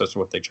blocks. That's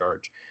what they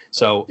charge.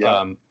 So,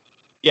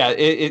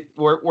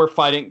 we're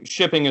fighting.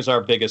 Shipping is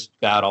our biggest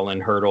battle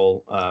and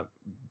hurdle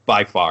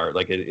by far.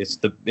 Like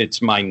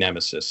it's my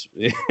nemesis.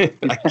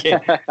 I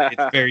can't.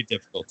 It's very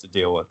difficult to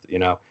deal with.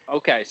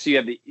 Okay, so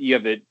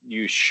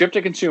you ship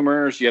to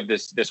consumers. You have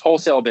this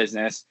wholesale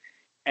business.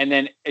 And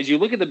then as you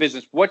look at the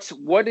business,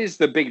 what is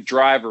the big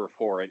driver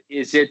for it?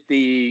 Is it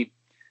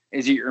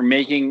you're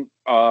making,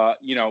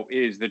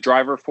 is the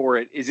driver for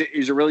it, is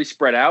it really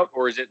spread out,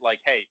 or is it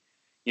like, hey,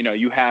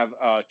 you have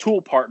a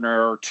tool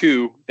partner or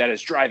two that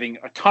is driving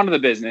a ton of the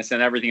business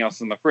and everything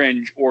else in the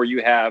fringe, or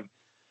you have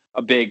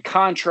a big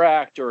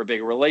contract or a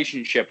big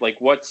relationship?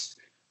 Like what's,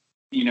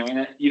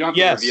 and you don't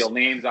have to reveal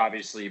names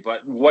obviously,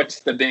 but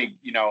what's the big,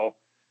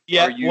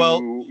 Yeah, are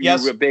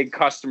you a big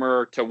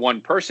customer to one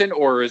person,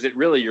 or is it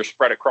really you're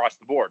spread across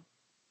the board?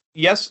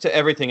 Yes to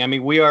everything. I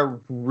mean, we are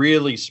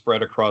really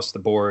spread across the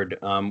board.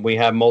 We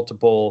have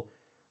multiple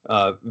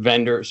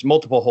vendors,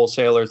 multiple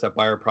wholesalers that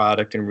buy our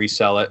product and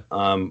resell it.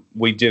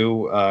 We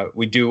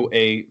do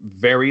a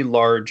very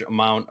large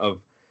amount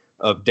of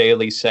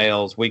daily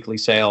sales, weekly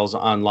sales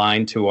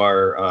online to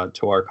our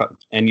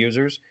end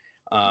users.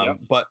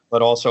 But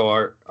also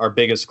our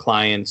biggest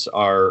clients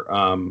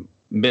are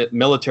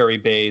military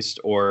based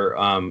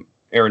or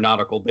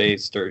aeronautical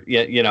based, or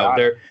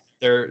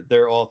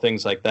they're all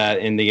things like that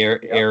in the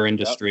air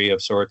industry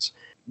of sorts.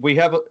 We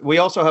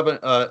also have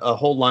a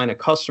whole line of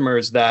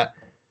customers that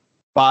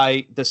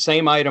buy the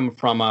same item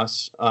from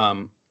us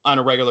on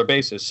a regular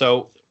basis.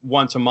 So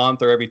once a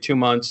month or every 2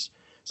 months,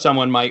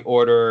 someone might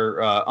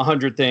order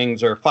 100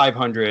 things or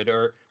 500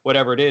 or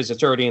whatever it is.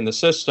 It's already in the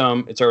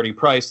system. It's already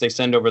priced. They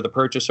send over the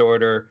purchase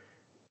order.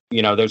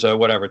 There's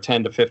a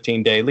 10 to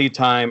 15 day lead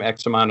time,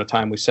 X amount of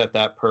time. We set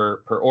that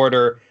per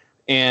order,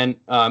 and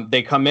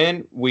they come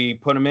in, we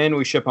put them in,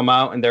 we ship them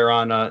out, and they're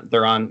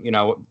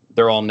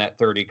all net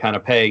 30 kind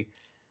of pay.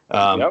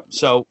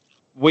 So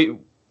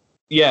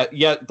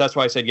that's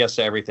why I said yes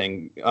to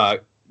everything.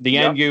 The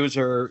end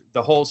user,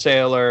 the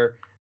wholesaler,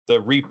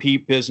 the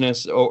repeat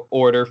business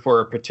order for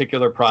a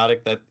particular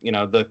product that,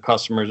 the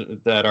customers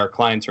that our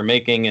clients are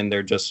making, and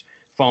they're just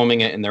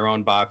foaming it in their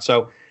own box.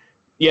 So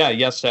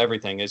yes to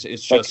everything. It's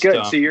just that's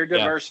good. So you're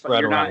diverse.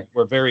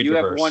 We're very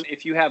diverse.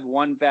 If you have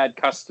one bad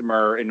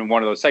customer in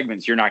one of those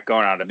segments, you're not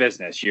going out of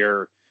business.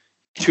 You're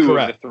two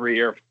of the three,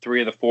 or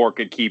three of the four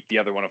could keep the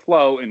other one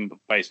afloat, and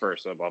vice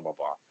versa. Blah blah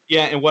blah.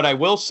 Yeah, and what I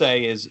will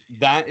say is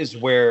that is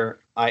where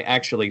I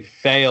actually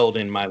failed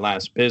in my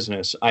last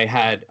business. I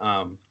had,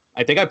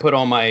 I think I put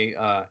all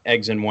my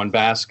eggs in one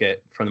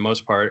basket for the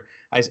most part.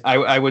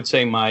 I would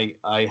say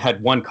I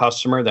had one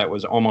customer that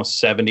was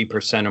almost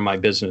 70% of my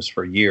business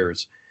for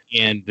years.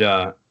 And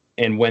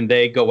when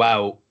they go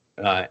out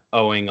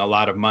owing a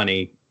lot of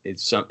money,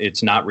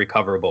 it's not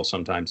recoverable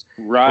sometimes,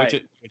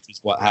 right? Which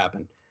is what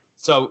happened.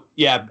 So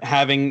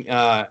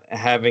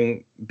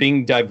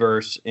being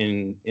diverse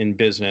in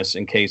business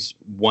in case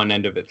one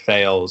end of it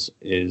fails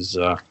is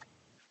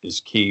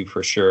key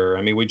for sure.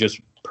 I mean, we just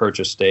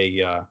purchased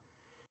a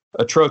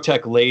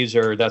Trotec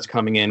laser that's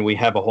coming in. We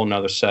have a whole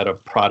nother set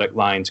of product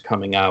lines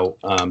coming out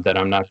that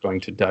I'm not going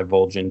to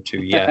divulge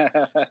into yet,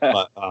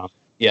 but.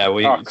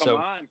 Come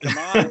on! You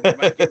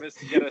might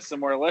get us some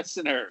more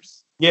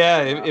listeners.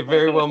 Yeah, it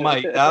very well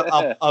might.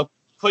 I'll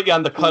put you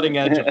on the cutting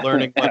edge of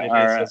learning what it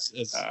is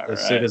as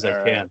soon as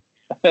I can.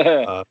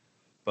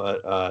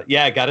 But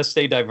got to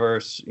stay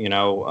diverse.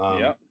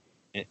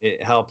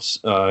 It helps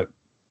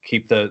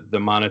keep the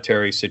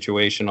monetary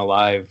situation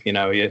alive.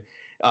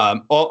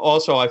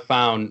 Also, I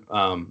found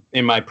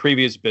in my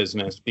previous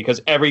business,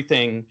 because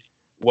everything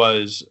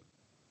was.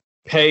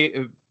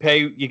 Pay,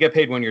 you get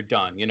paid when you're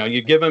done.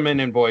 You give them an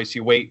invoice,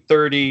 you wait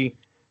 30,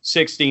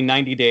 60,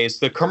 90 days.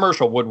 The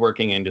commercial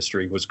woodworking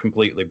industry was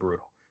completely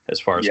brutal as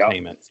far as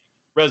payment.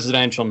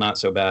 Residential, not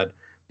so bad.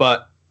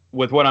 But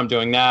with what I'm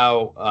doing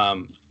now,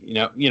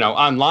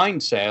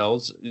 online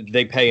sales,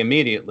 they pay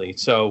immediately.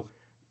 So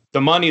the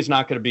money is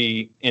not going to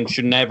be and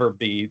should never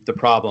be the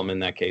problem in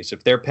that case.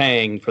 If they're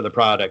paying for the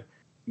product,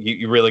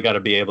 you really got to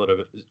be able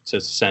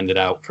to send it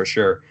out for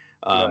sure.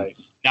 Right.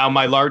 Now,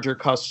 my larger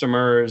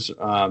customers,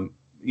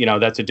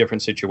 that's a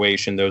different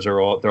situation.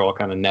 They're all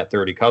kind of net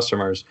 30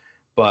 customers,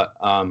 but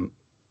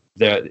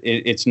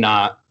it's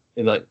not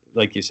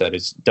like you said,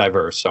 it's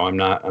diverse. So I'm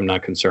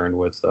not concerned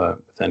with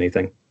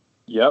anything.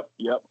 Yep.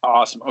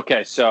 Awesome.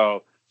 Okay,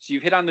 so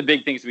you've hit on the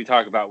big things we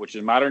talk about, which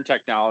is modern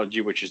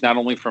technology, which is not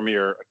only from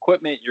your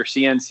equipment, your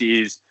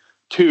CNCs,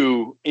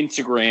 to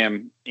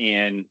Instagram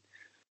and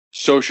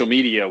social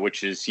media,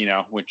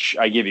 which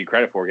I give you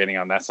credit for getting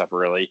on that stuff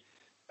early.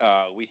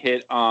 We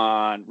hit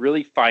on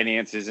really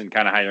finances and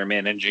kind of how you're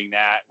managing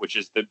that, which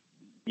is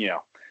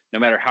no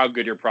matter how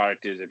good your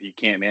product is, if you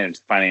can't manage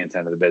the finance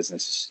end of the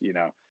business, you're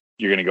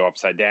going to go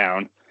upside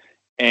down.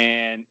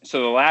 And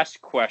so the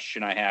last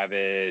question I have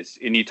is,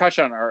 and you touched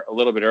on a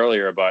little bit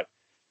earlier, but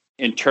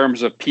in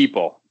terms of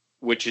people,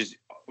 which is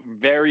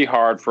very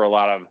hard for a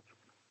lot of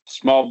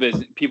small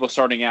business people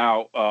starting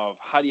out, of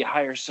how do you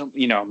hire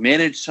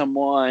manage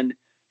someone,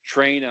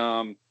 train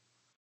them.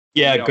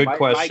 Yeah, good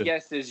question. My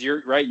guess is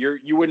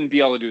you wouldn't be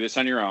able to do this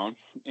on your own,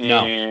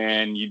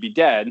 and you'd be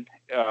dead.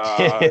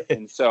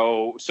 And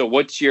so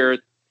what's your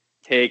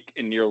take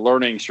and your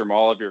learnings from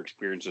all of your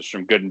experiences,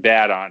 from good and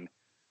bad, on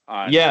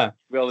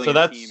building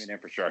a team and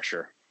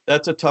infrastructure?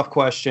 That's a tough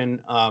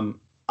question.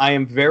 I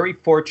am very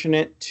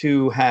fortunate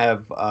to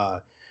have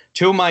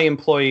Two of my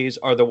employees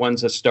are the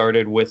ones that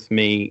started with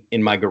me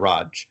in my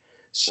garage.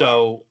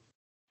 So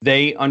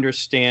they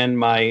understand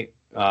my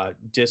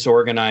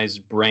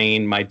disorganized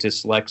brain, my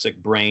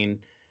dyslexic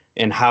brain,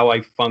 and how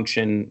I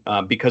function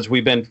because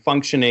we've been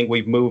functioning.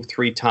 We've moved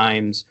 3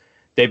 times.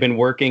 They've been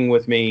working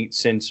with me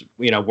since,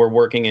 we're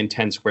working in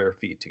 10 square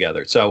feet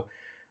together. So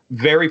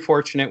very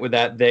fortunate with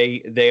that.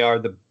 They are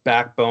the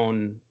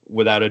backbone,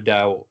 without a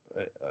doubt,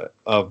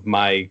 of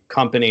my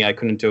company. I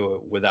couldn't do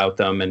it without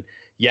them. And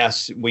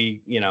yes,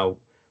 we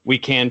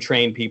can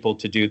train people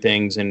to do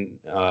things,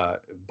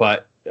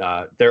 but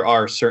there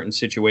are certain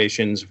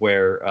situations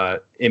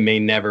where it may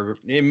never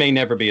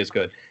be as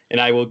good. And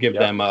I will give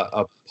them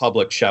a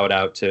public shout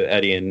out to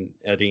Eddie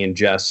and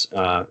Jess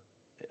that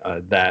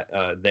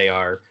they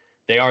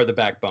are the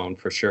backbone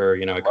for sure.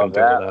 I couldn't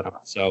do it without them.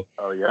 So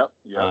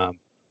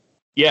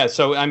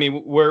so I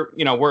mean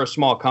we're a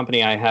small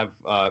company. I have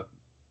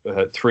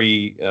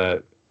 3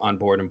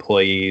 onboard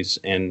employees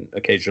and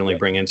occasionally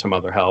bring in some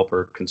other help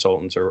or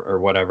consultants or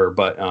whatever.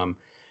 But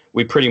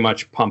we pretty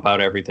much pump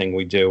out everything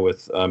we do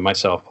with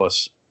myself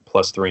plus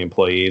 3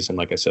 employees. And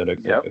like I said,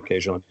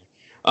 occasionally.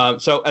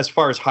 So as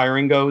far as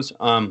hiring goes,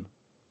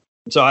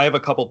 so I have a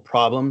couple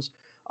problems.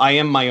 I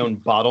am my own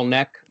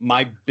bottleneck.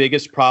 My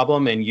biggest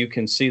problem, and you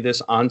can see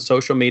this on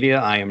social media,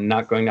 I am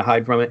not going to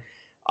hide from it.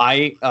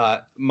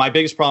 My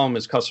biggest problem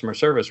is customer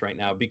service right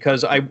now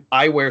because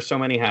I wear so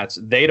many hats.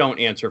 They don't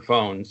answer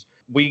phones.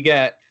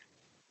 I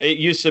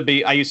used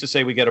to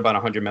say we get about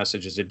 100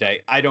 messages a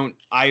day.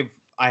 I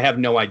have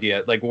no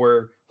idea. Like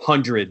we're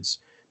hundreds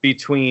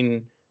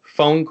between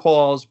phone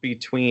calls,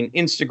 between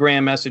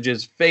Instagram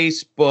messages,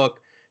 Facebook,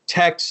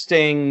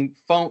 texting,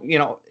 phone,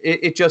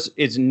 it just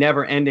is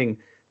never ending.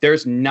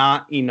 There's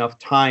not enough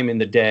time in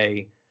the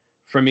day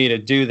for me to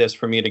do this,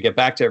 for me to get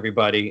back to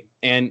everybody.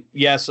 And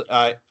yes,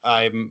 I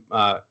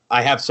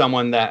have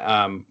someone that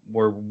I'm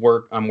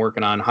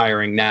working on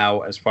hiring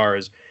now as far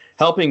as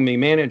helping me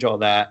manage all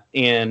that.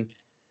 And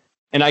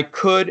I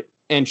could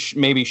and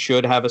maybe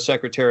should have a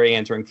secretary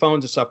answering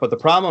phones and stuff. But the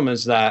problem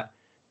is that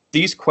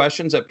these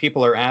questions that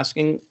people are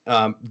asking,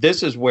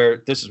 this is where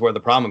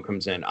the problem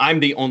comes in.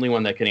 I'm the only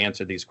one that can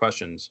answer these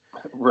questions.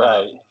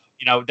 Right.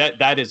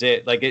 That is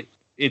it. Like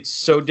it's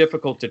so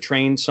difficult to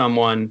train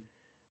someone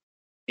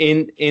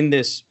in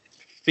this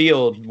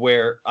field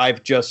where I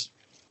created,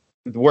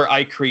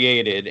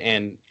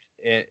 and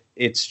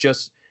it's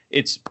the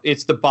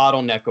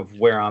bottleneck of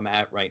where I'm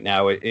at right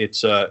now.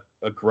 It's a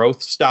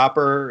growth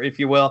stopper, if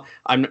you will.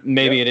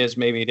 It is,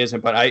 maybe it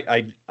isn't, but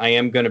I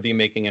am going to be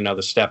making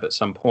another step at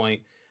some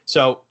point.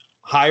 So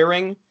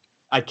hiring,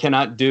 I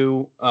cannot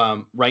do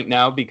right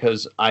now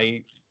because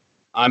I'm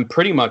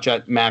pretty much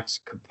at max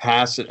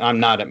capacity. I'm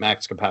not at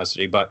max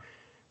capacity, but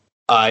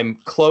I'm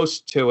close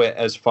to it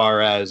as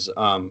far as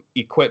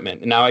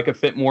equipment. Now I could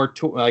fit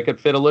I could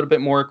fit a little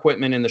bit more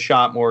equipment in the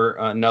shop,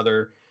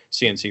 another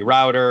CNC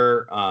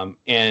router,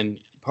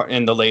 and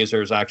the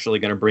laser is actually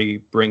going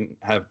to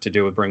have to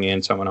do with bringing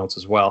in someone else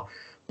as well.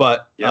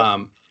 But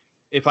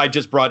if I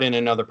just brought in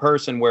another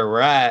person where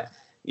we're at,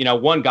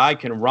 one guy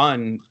can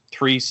run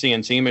 3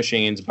 CNC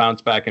machines,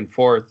 bounce back and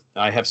forth.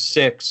 I have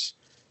 6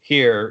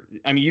 here.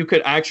 I mean, you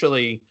could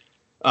actually,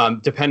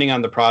 depending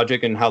on the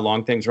project and how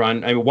long things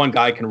run, I mean, one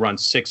guy can run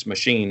 6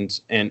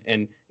 machines,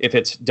 and if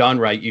it's done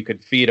right, you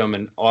could feed them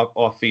and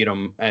off feed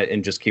them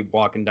and just keep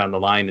walking down the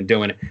line and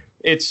doing it.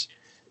 It's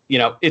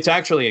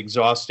actually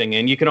exhausting,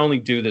 and you can only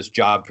do this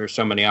job for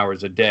so many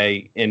hours a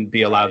day and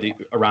be allowed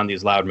around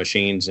these loud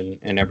machines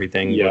and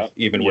everything, with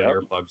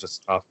earplugs and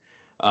stuff.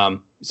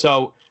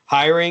 So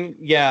hiring,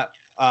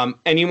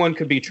 anyone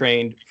could be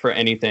trained for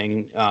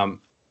anything.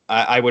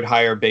 I would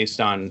hire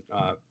based on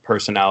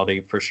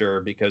personality for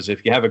sure, because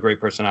if you have a great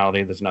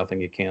personality, there's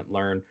nothing you can't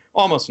learn.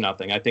 Almost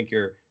nothing. I think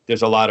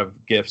there's a lot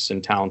of gifts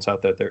and talents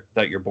out there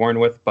that you're born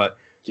with, but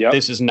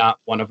this is not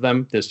one of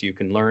them. This you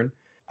can learn.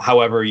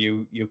 However,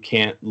 you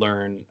can't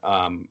learn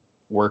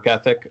work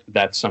ethic.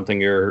 That's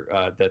something you're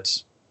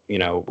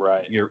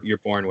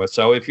born with.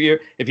 So if you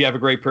have a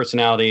great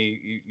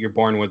personality, you're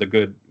born with a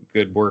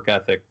good work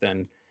ethic,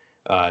 then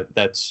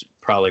that's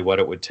probably what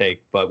it would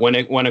take. But when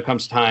it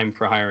comes time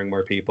for hiring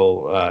more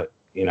people,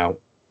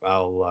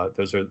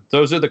 those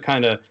are the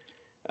kind of,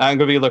 I'm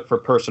going to be looking for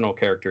personal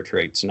character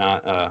traits,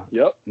 not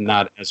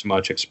as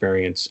much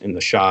experience in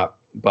the shop,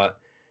 but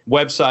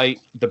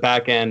website, the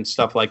back end,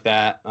 stuff like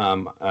that.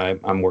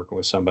 I'm working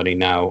with somebody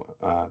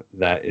now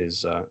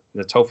that's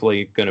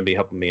hopefully going to be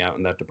helping me out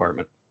in that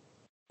department.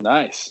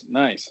 Nice.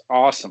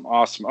 Awesome.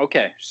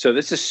 Okay. So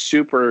this is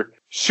super,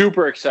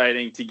 super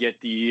exciting to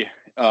get the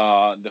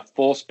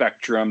full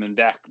spectrum and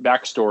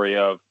backstory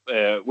of,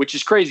 which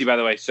is crazy, by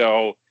the way.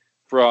 So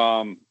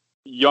from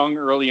young,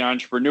 early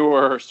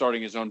entrepreneur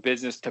starting his own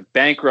business to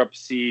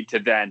bankruptcy to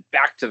then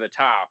back to the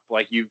top,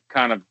 like you've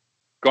kind of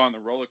gone the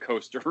roller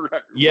coaster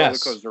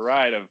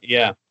ride of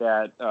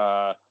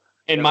that.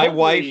 And my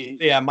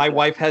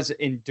wife has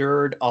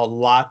endured a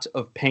lot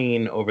of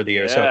pain over the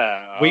years.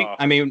 Yeah. So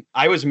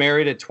I was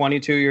married at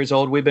 22 years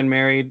old. We've been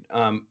married.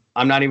 I'm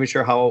not even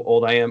sure how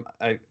old I am.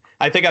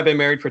 I think I've been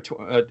married for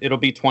it'll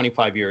be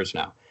 25 years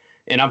now.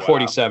 and I'm Wow.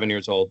 47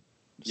 years old.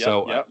 Yep,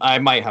 So yep. I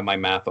might have my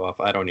math off.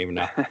 I don't even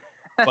know.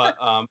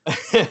 But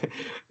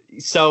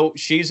so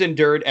she's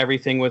endured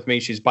everything with me.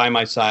 She's by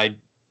my side,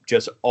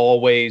 just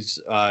always,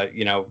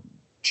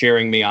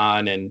 cheering me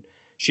on, and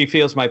she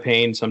feels my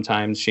pain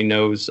sometimes. She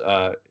knows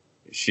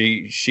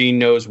she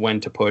knows when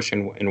to push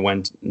and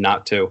when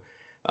not to.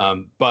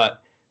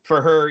 But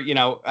for her,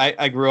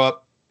 I grew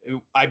up.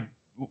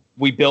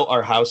 We built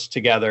our house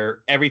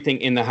together.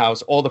 Everything in the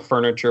house, all the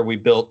furniture we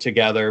built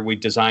together. We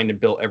designed and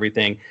built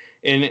everything.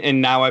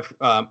 And now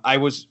I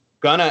was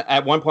gonna,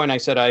 at one point I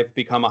said I've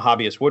become a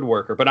hobbyist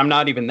woodworker, but I'm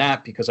not even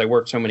that because I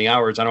work so many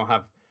hours.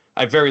 I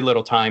have very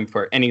little time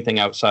for anything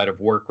outside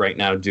of work right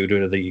now due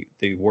to the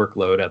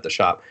workload at the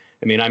shop.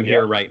 I mean, I'm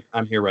here right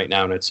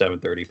now and it's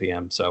 7:30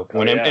 p.m. So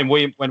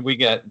when we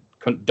get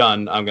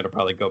done, I'm going to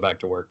probably go back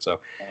to work. So,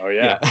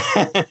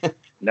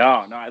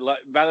 No,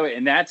 by the way,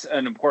 and that's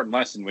an important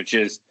lesson, which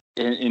is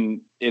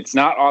it's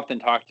not often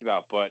talked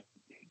about, but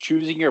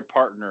choosing your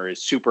partner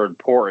is super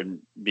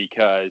important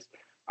because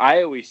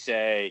I always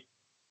say,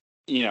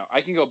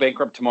 I can go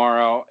bankrupt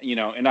tomorrow,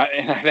 and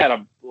I've had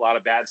a lot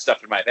of bad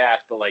stuff in my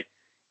past, but like,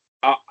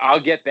 I'll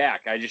get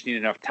back. I just need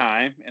enough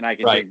time and I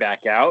can dig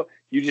back out.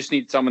 You just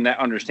need someone that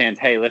understands,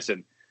 hey,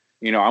 listen,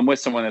 I'm with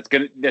someone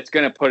that's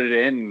gonna put it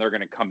in and they're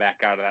gonna come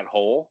back out of that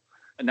hole.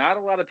 Not a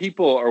lot of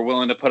people are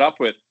willing to put up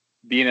with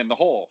being in the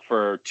hole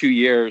for 2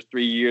 years,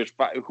 3 years,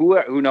 5,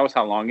 who knows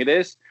how long it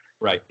is.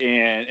 Right.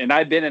 And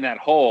I've been in that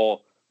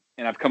hole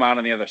and I've come out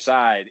on the other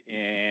side,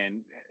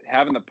 and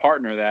having the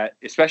partner that,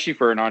 especially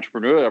for an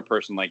entrepreneurial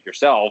person like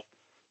yourself,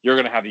 you're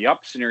going to have the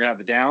ups and you're going to have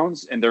the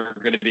downs, and they're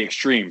going to be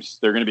extremes.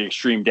 They're going to be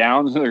extreme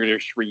downs and they're going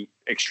to be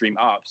extreme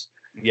ups.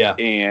 Yeah.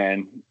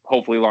 And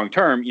hopefully long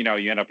term, you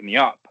end up in the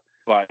up,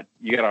 but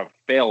you got to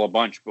fail a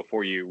bunch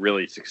before you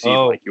really succeed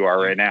like you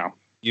are right now.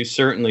 You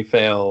certainly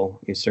fail.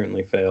 You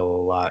certainly fail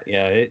a lot.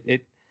 Yeah.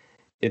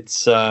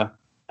 It's I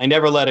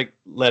never let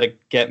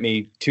it get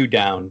me too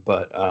down,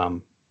 but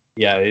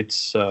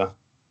it's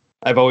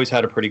I've always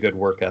had a pretty good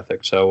work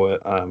ethic. So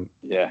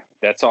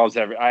that solves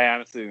I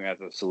honestly think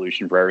that's a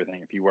solution for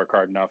everything. If you work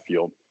hard enough,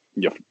 you'll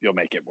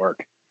make it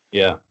work.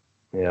 Yeah,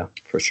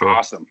 for sure.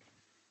 Awesome.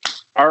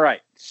 All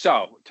right.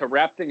 So to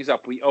wrap things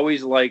up, we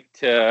always like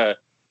to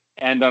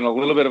end on a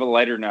little bit of a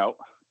lighter note.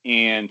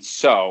 And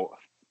so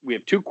we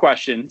have 2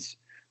 questions.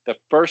 The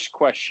first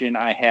question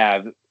I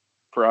have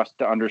for us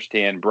to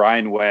understand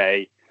Brian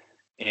Way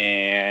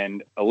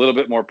and a little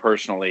bit more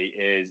personally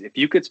is, if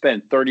you could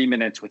spend 30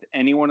 minutes with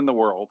anyone in the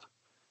world,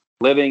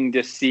 living,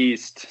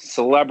 deceased,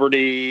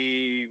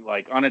 celebrity,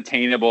 like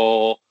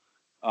unattainable,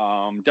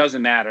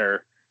 doesn't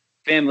matter,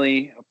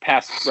 family,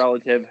 past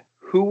relative,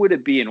 who would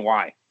it be and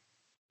why?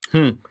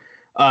 Can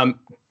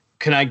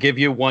I give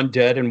you one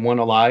dead and one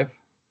alive?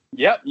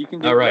 Yep, you can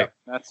do that. All right.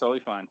 That's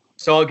totally fine.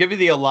 So I'll give you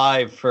the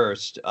alive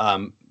first.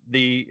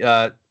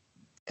 The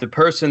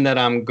person that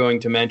I'm going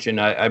to mention,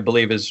 I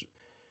believe is,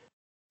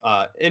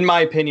 in my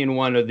opinion,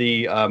 one of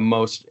the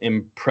most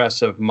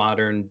impressive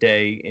modern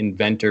day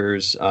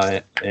inventors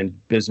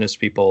and business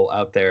people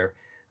out there.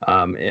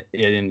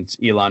 It's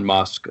Elon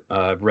Musk.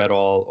 I've read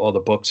all the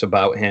books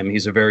about him.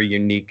 He's a very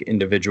unique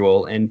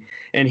individual, and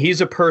he's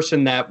a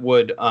person that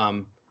would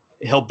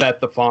he'll bet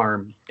the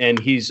farm, and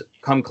he's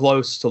come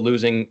close to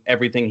losing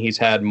everything he's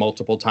had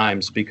multiple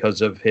times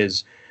because of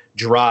his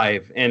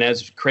drive. And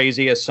as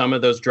crazy as some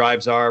of those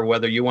drives are,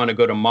 whether you want to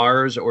go to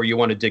Mars or you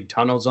want to dig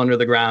tunnels under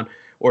the ground,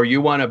 or you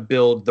want to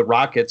build the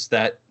rockets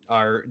that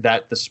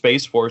the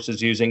Space Force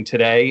is using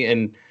today,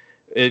 and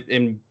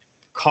in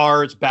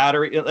cars,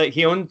 battery.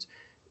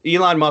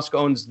 Elon Musk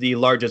owns the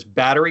largest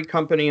battery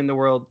company in the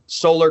world,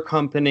 solar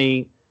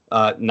company,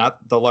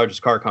 not the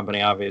largest car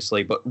company,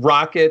 obviously, but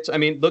rockets. I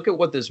mean, look at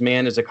what this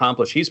man has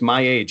accomplished. He's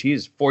my age.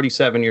 He's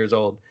 47 years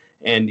old,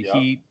 and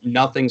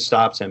nothing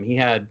stops him. He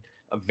had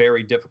a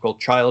very difficult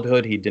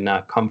childhood. He did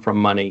not come from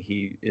money.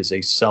 He is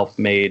a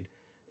self-made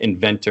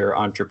inventor,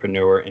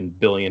 entrepreneur, and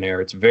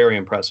billionaire. It's very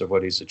impressive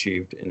what he's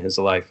achieved in his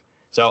life.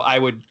 So I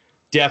would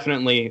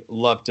definitely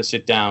love to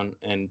sit down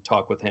and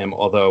talk with him,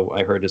 although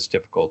I heard it's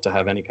difficult to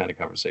have any kind of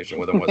conversation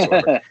with him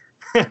whatsoever.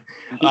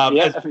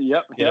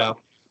 Yep.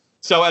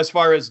 So as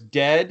far as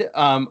dead,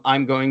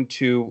 I'm going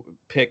to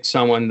pick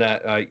someone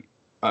that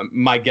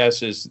my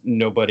guess is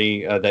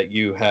nobody that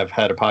you have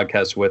had a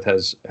podcast with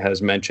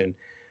has mentioned.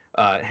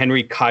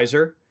 Henry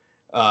Kaiser.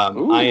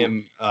 I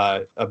am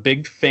a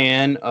big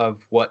fan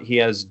of what he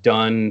has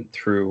done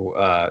through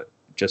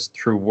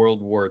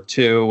World War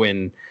II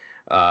and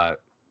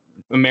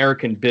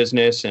American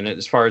business, and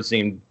as far as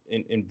the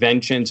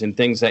inventions and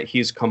things that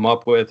he's come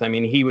up with. I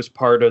mean, he was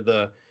part of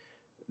the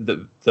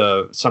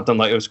something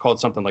like, it was called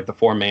something like the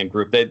 4-man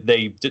group.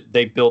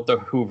 They built the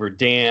Hoover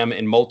Dam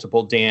and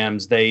multiple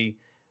dams. They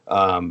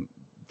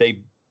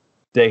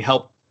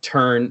helped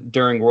turn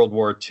during World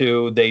War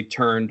II. They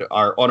turned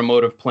our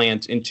automotive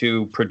plants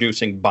into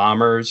producing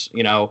bombers.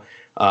 He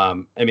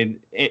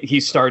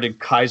started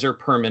Kaiser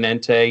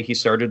Permanente. He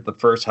started the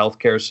first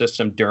healthcare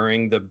system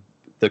during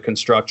the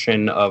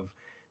construction of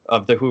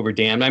the Hoover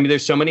Dam. I mean,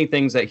 there's so many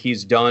things that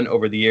he's done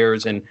over the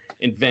years and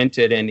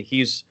invented, and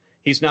he's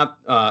he's not.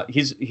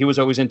 He was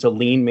always into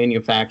lean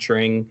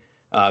manufacturing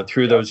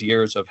through those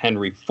years of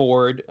Henry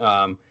Ford.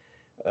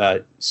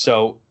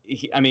 So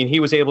he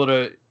was able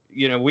to.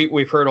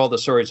 We've heard all the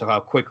stories of how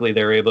quickly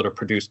they're able to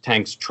produce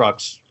tanks,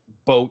 trucks,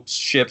 boats,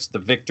 ships, the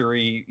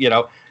Victory.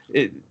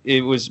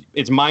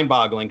 It's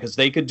mind-boggling because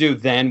they could do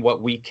then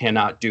what we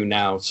cannot do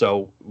now.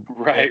 So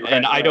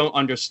I don't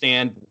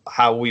understand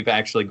how we've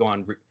actually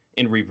gone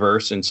in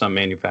reverse in some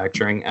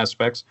manufacturing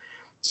aspects.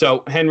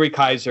 So Henry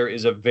Kaiser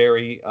is a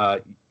very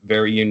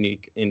very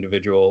unique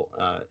individual,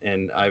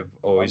 and I've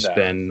always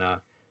been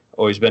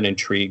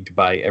intrigued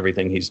by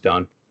everything he's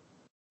done.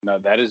 No,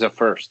 that is a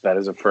first. So I'm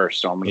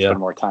going to spend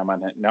more time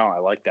on it. No, I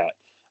like that.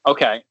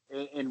 Okay,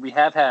 and we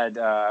have had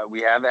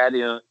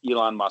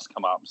Elon Musk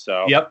come up.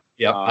 So yep.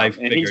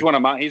 And he's one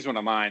of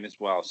mine as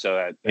well.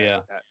 So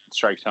that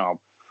strikes home.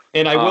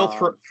 And I will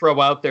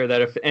throw out there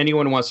that if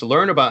anyone wants to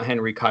learn about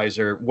Henry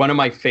Kaiser, one of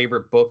my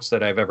favorite books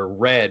that I've ever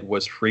read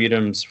was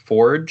Freedom's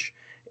Forge,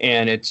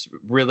 and it's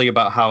really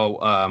about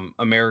how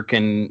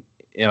American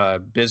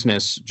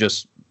business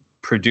just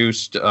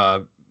produced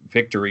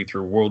victory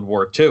through World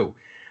War II.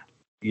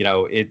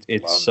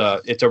 It's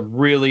a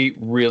really,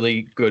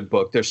 really good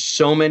book. There's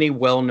so many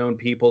well-known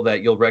people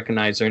that you'll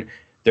recognize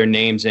their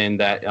names in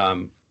that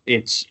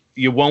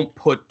you won't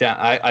put down.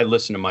 I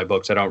listen to my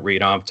books. I don't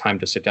read. I don't have time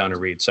to sit down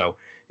and read. So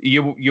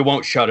you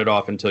won't shut it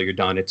off until you're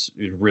done. It's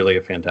really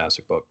a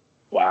fantastic book.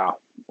 Wow.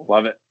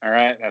 Love it. All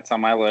right. That's on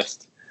my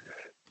list.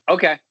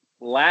 Okay.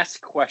 Last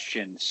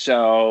question.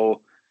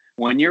 So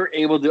when you're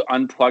able to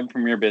unplug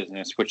from your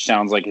business, which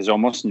sounds like is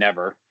almost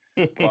never,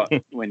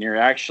 but when you're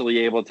actually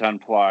able to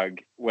unplug,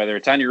 whether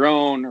it's on your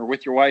own or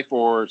with your wife,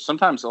 or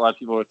sometimes a lot of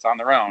people it's on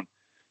their own,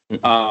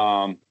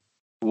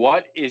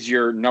 what is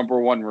your number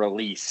one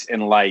release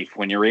in life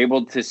when you're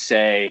able to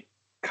say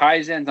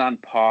Kaizen's on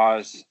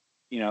pause,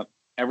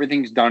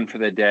 everything's done for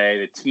the day,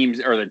 the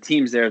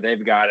team's there,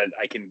 they've got it,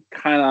 I can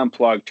kind of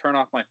unplug, turn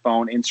off my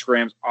phone,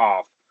 Instagram's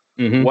off.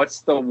 Mm-hmm.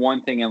 What's the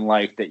one thing in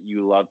life that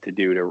you love to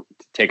do to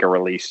take a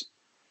release?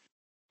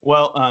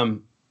 Well,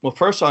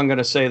 first I'm going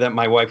to say that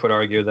my wife would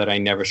argue that I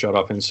never shut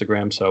off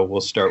Instagram, so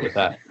we'll start with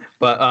that.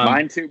 But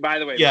mine too, by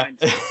the way. Yeah. Mine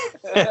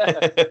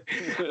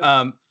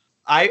too.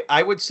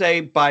 I would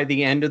say by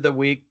the end of the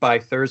week, by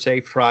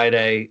Thursday,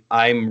 Friday,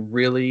 I'm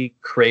really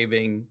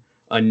craving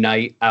a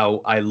night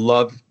out. I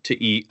love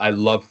to eat. I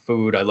love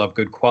food. I love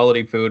good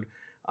quality food.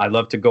 I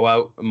love to go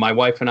out. My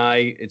wife and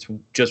I, it's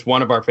just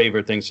one of our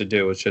favorite things to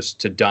do is just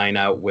to dine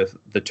out with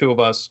the two of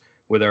us,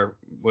 with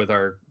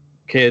our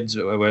kids,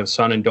 with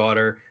son and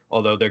daughter,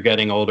 although they're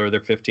getting older.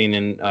 They're 15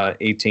 and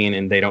 18,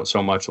 and they don't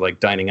so much like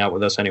dining out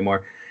with us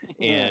anymore.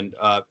 And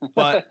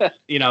but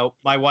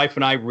my wife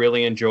and I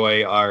really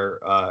enjoy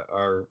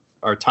our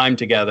time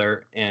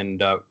together,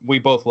 and we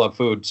both love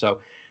food.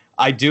 So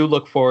I do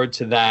look forward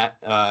to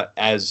that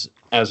as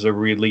a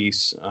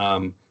release.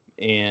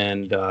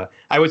 And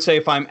I would say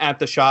if I'm at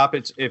the shop,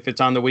 if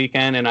it's on the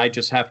weekend and I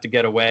just have to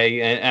get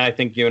away, and I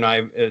think you and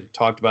I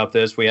talked about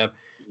this. We have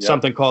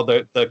something called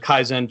the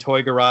Kaizen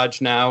Toy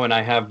Garage now, and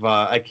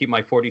I keep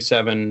my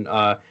 47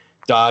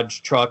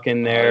 Dodge truck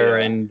in there,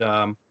 and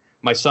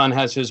my son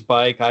has his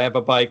bike. I have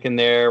a bike in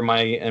there.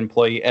 My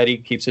employee Eddie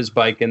keeps his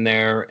bike in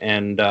there,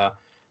 and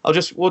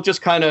we'll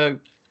just kind of.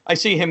 I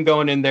see him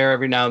going in there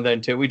every now and then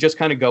too. We just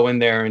kind of go in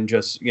there and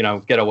just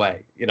get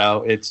away.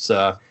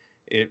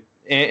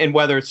 And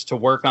whether it's to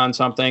work on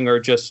something or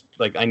just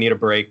like I need a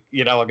break,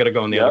 I got to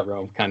go in the other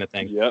room kind of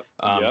thing.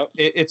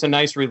 It's a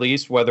nice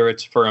release, whether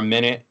it's for a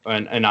minute,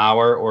 an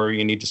hour, or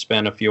you need to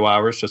spend a few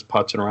hours just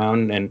putzing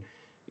around. And,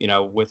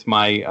 with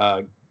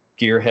my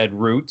gearhead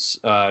roots,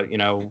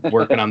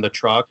 working on the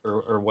truck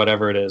or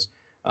whatever it is.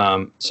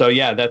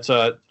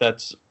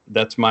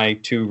 That's my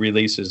two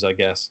releases, I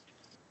guess.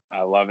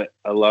 I love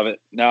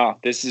it. No,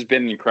 this has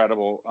been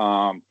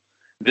incredible.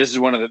 This is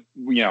one of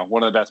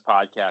the best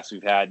podcasts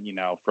we've had,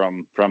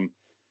 from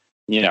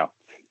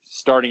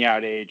starting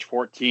out age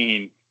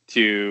 14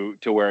 to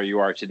where you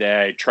are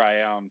today,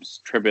 triumphs,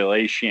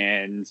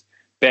 tribulations,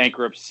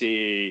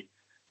 bankruptcy,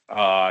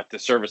 to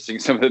servicing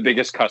some of the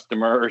biggest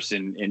customers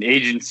and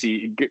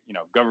agency,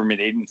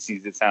 government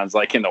agencies, it sounds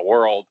like, in the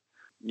world.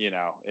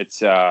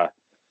 It's a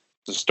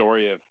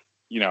story of,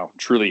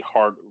 truly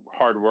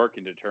hard work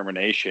and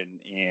determination,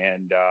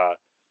 and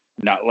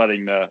not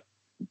letting the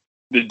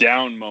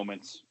down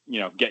moments,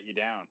 get you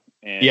down.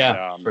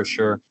 And, for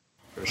sure.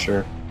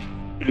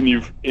 And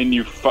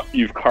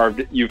you've carved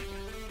it.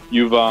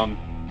 You've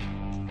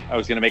I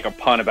was gonna make a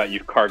pun about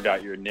you've carved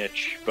out your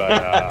niche, but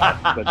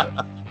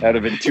that'd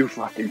have been too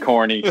fucking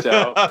corny.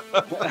 So,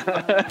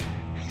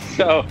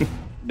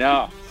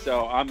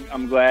 So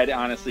I'm glad.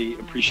 Honestly,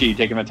 appreciate you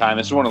taking the time.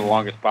 This is one of the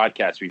longest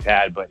podcasts we've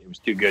had, but it was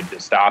too good to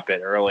stop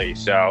it early.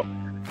 So,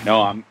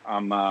 no,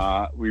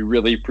 we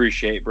really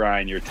appreciate,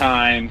 Brian, your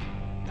time,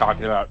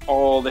 talking about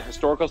all the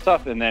historical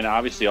stuff, and then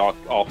obviously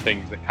all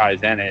things that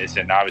Kaizen is,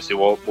 and obviously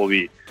we'll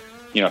be,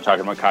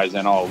 talking about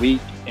Kaizen all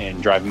week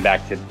and driving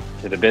back to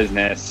the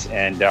business,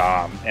 and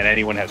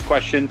anyone has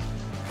questions,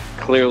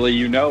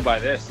 clearly by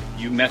this,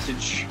 if you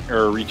message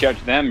or reach out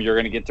to them, you're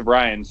going to get to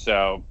Brian.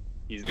 So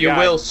He's the You guy.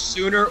 will,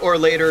 sooner or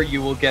later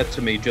you will get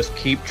to me. Just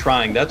keep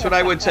trying. That's what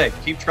I would say.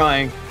 Keep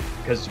trying,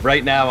 because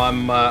right now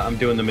I'm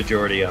doing the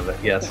majority of it.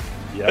 Yes.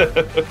 Yeah.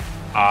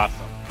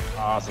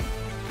 Awesome.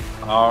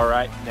 All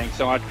right. Thanks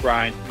so much,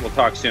 Brian. We'll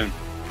talk soon.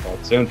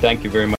 Soon. Thank you very much.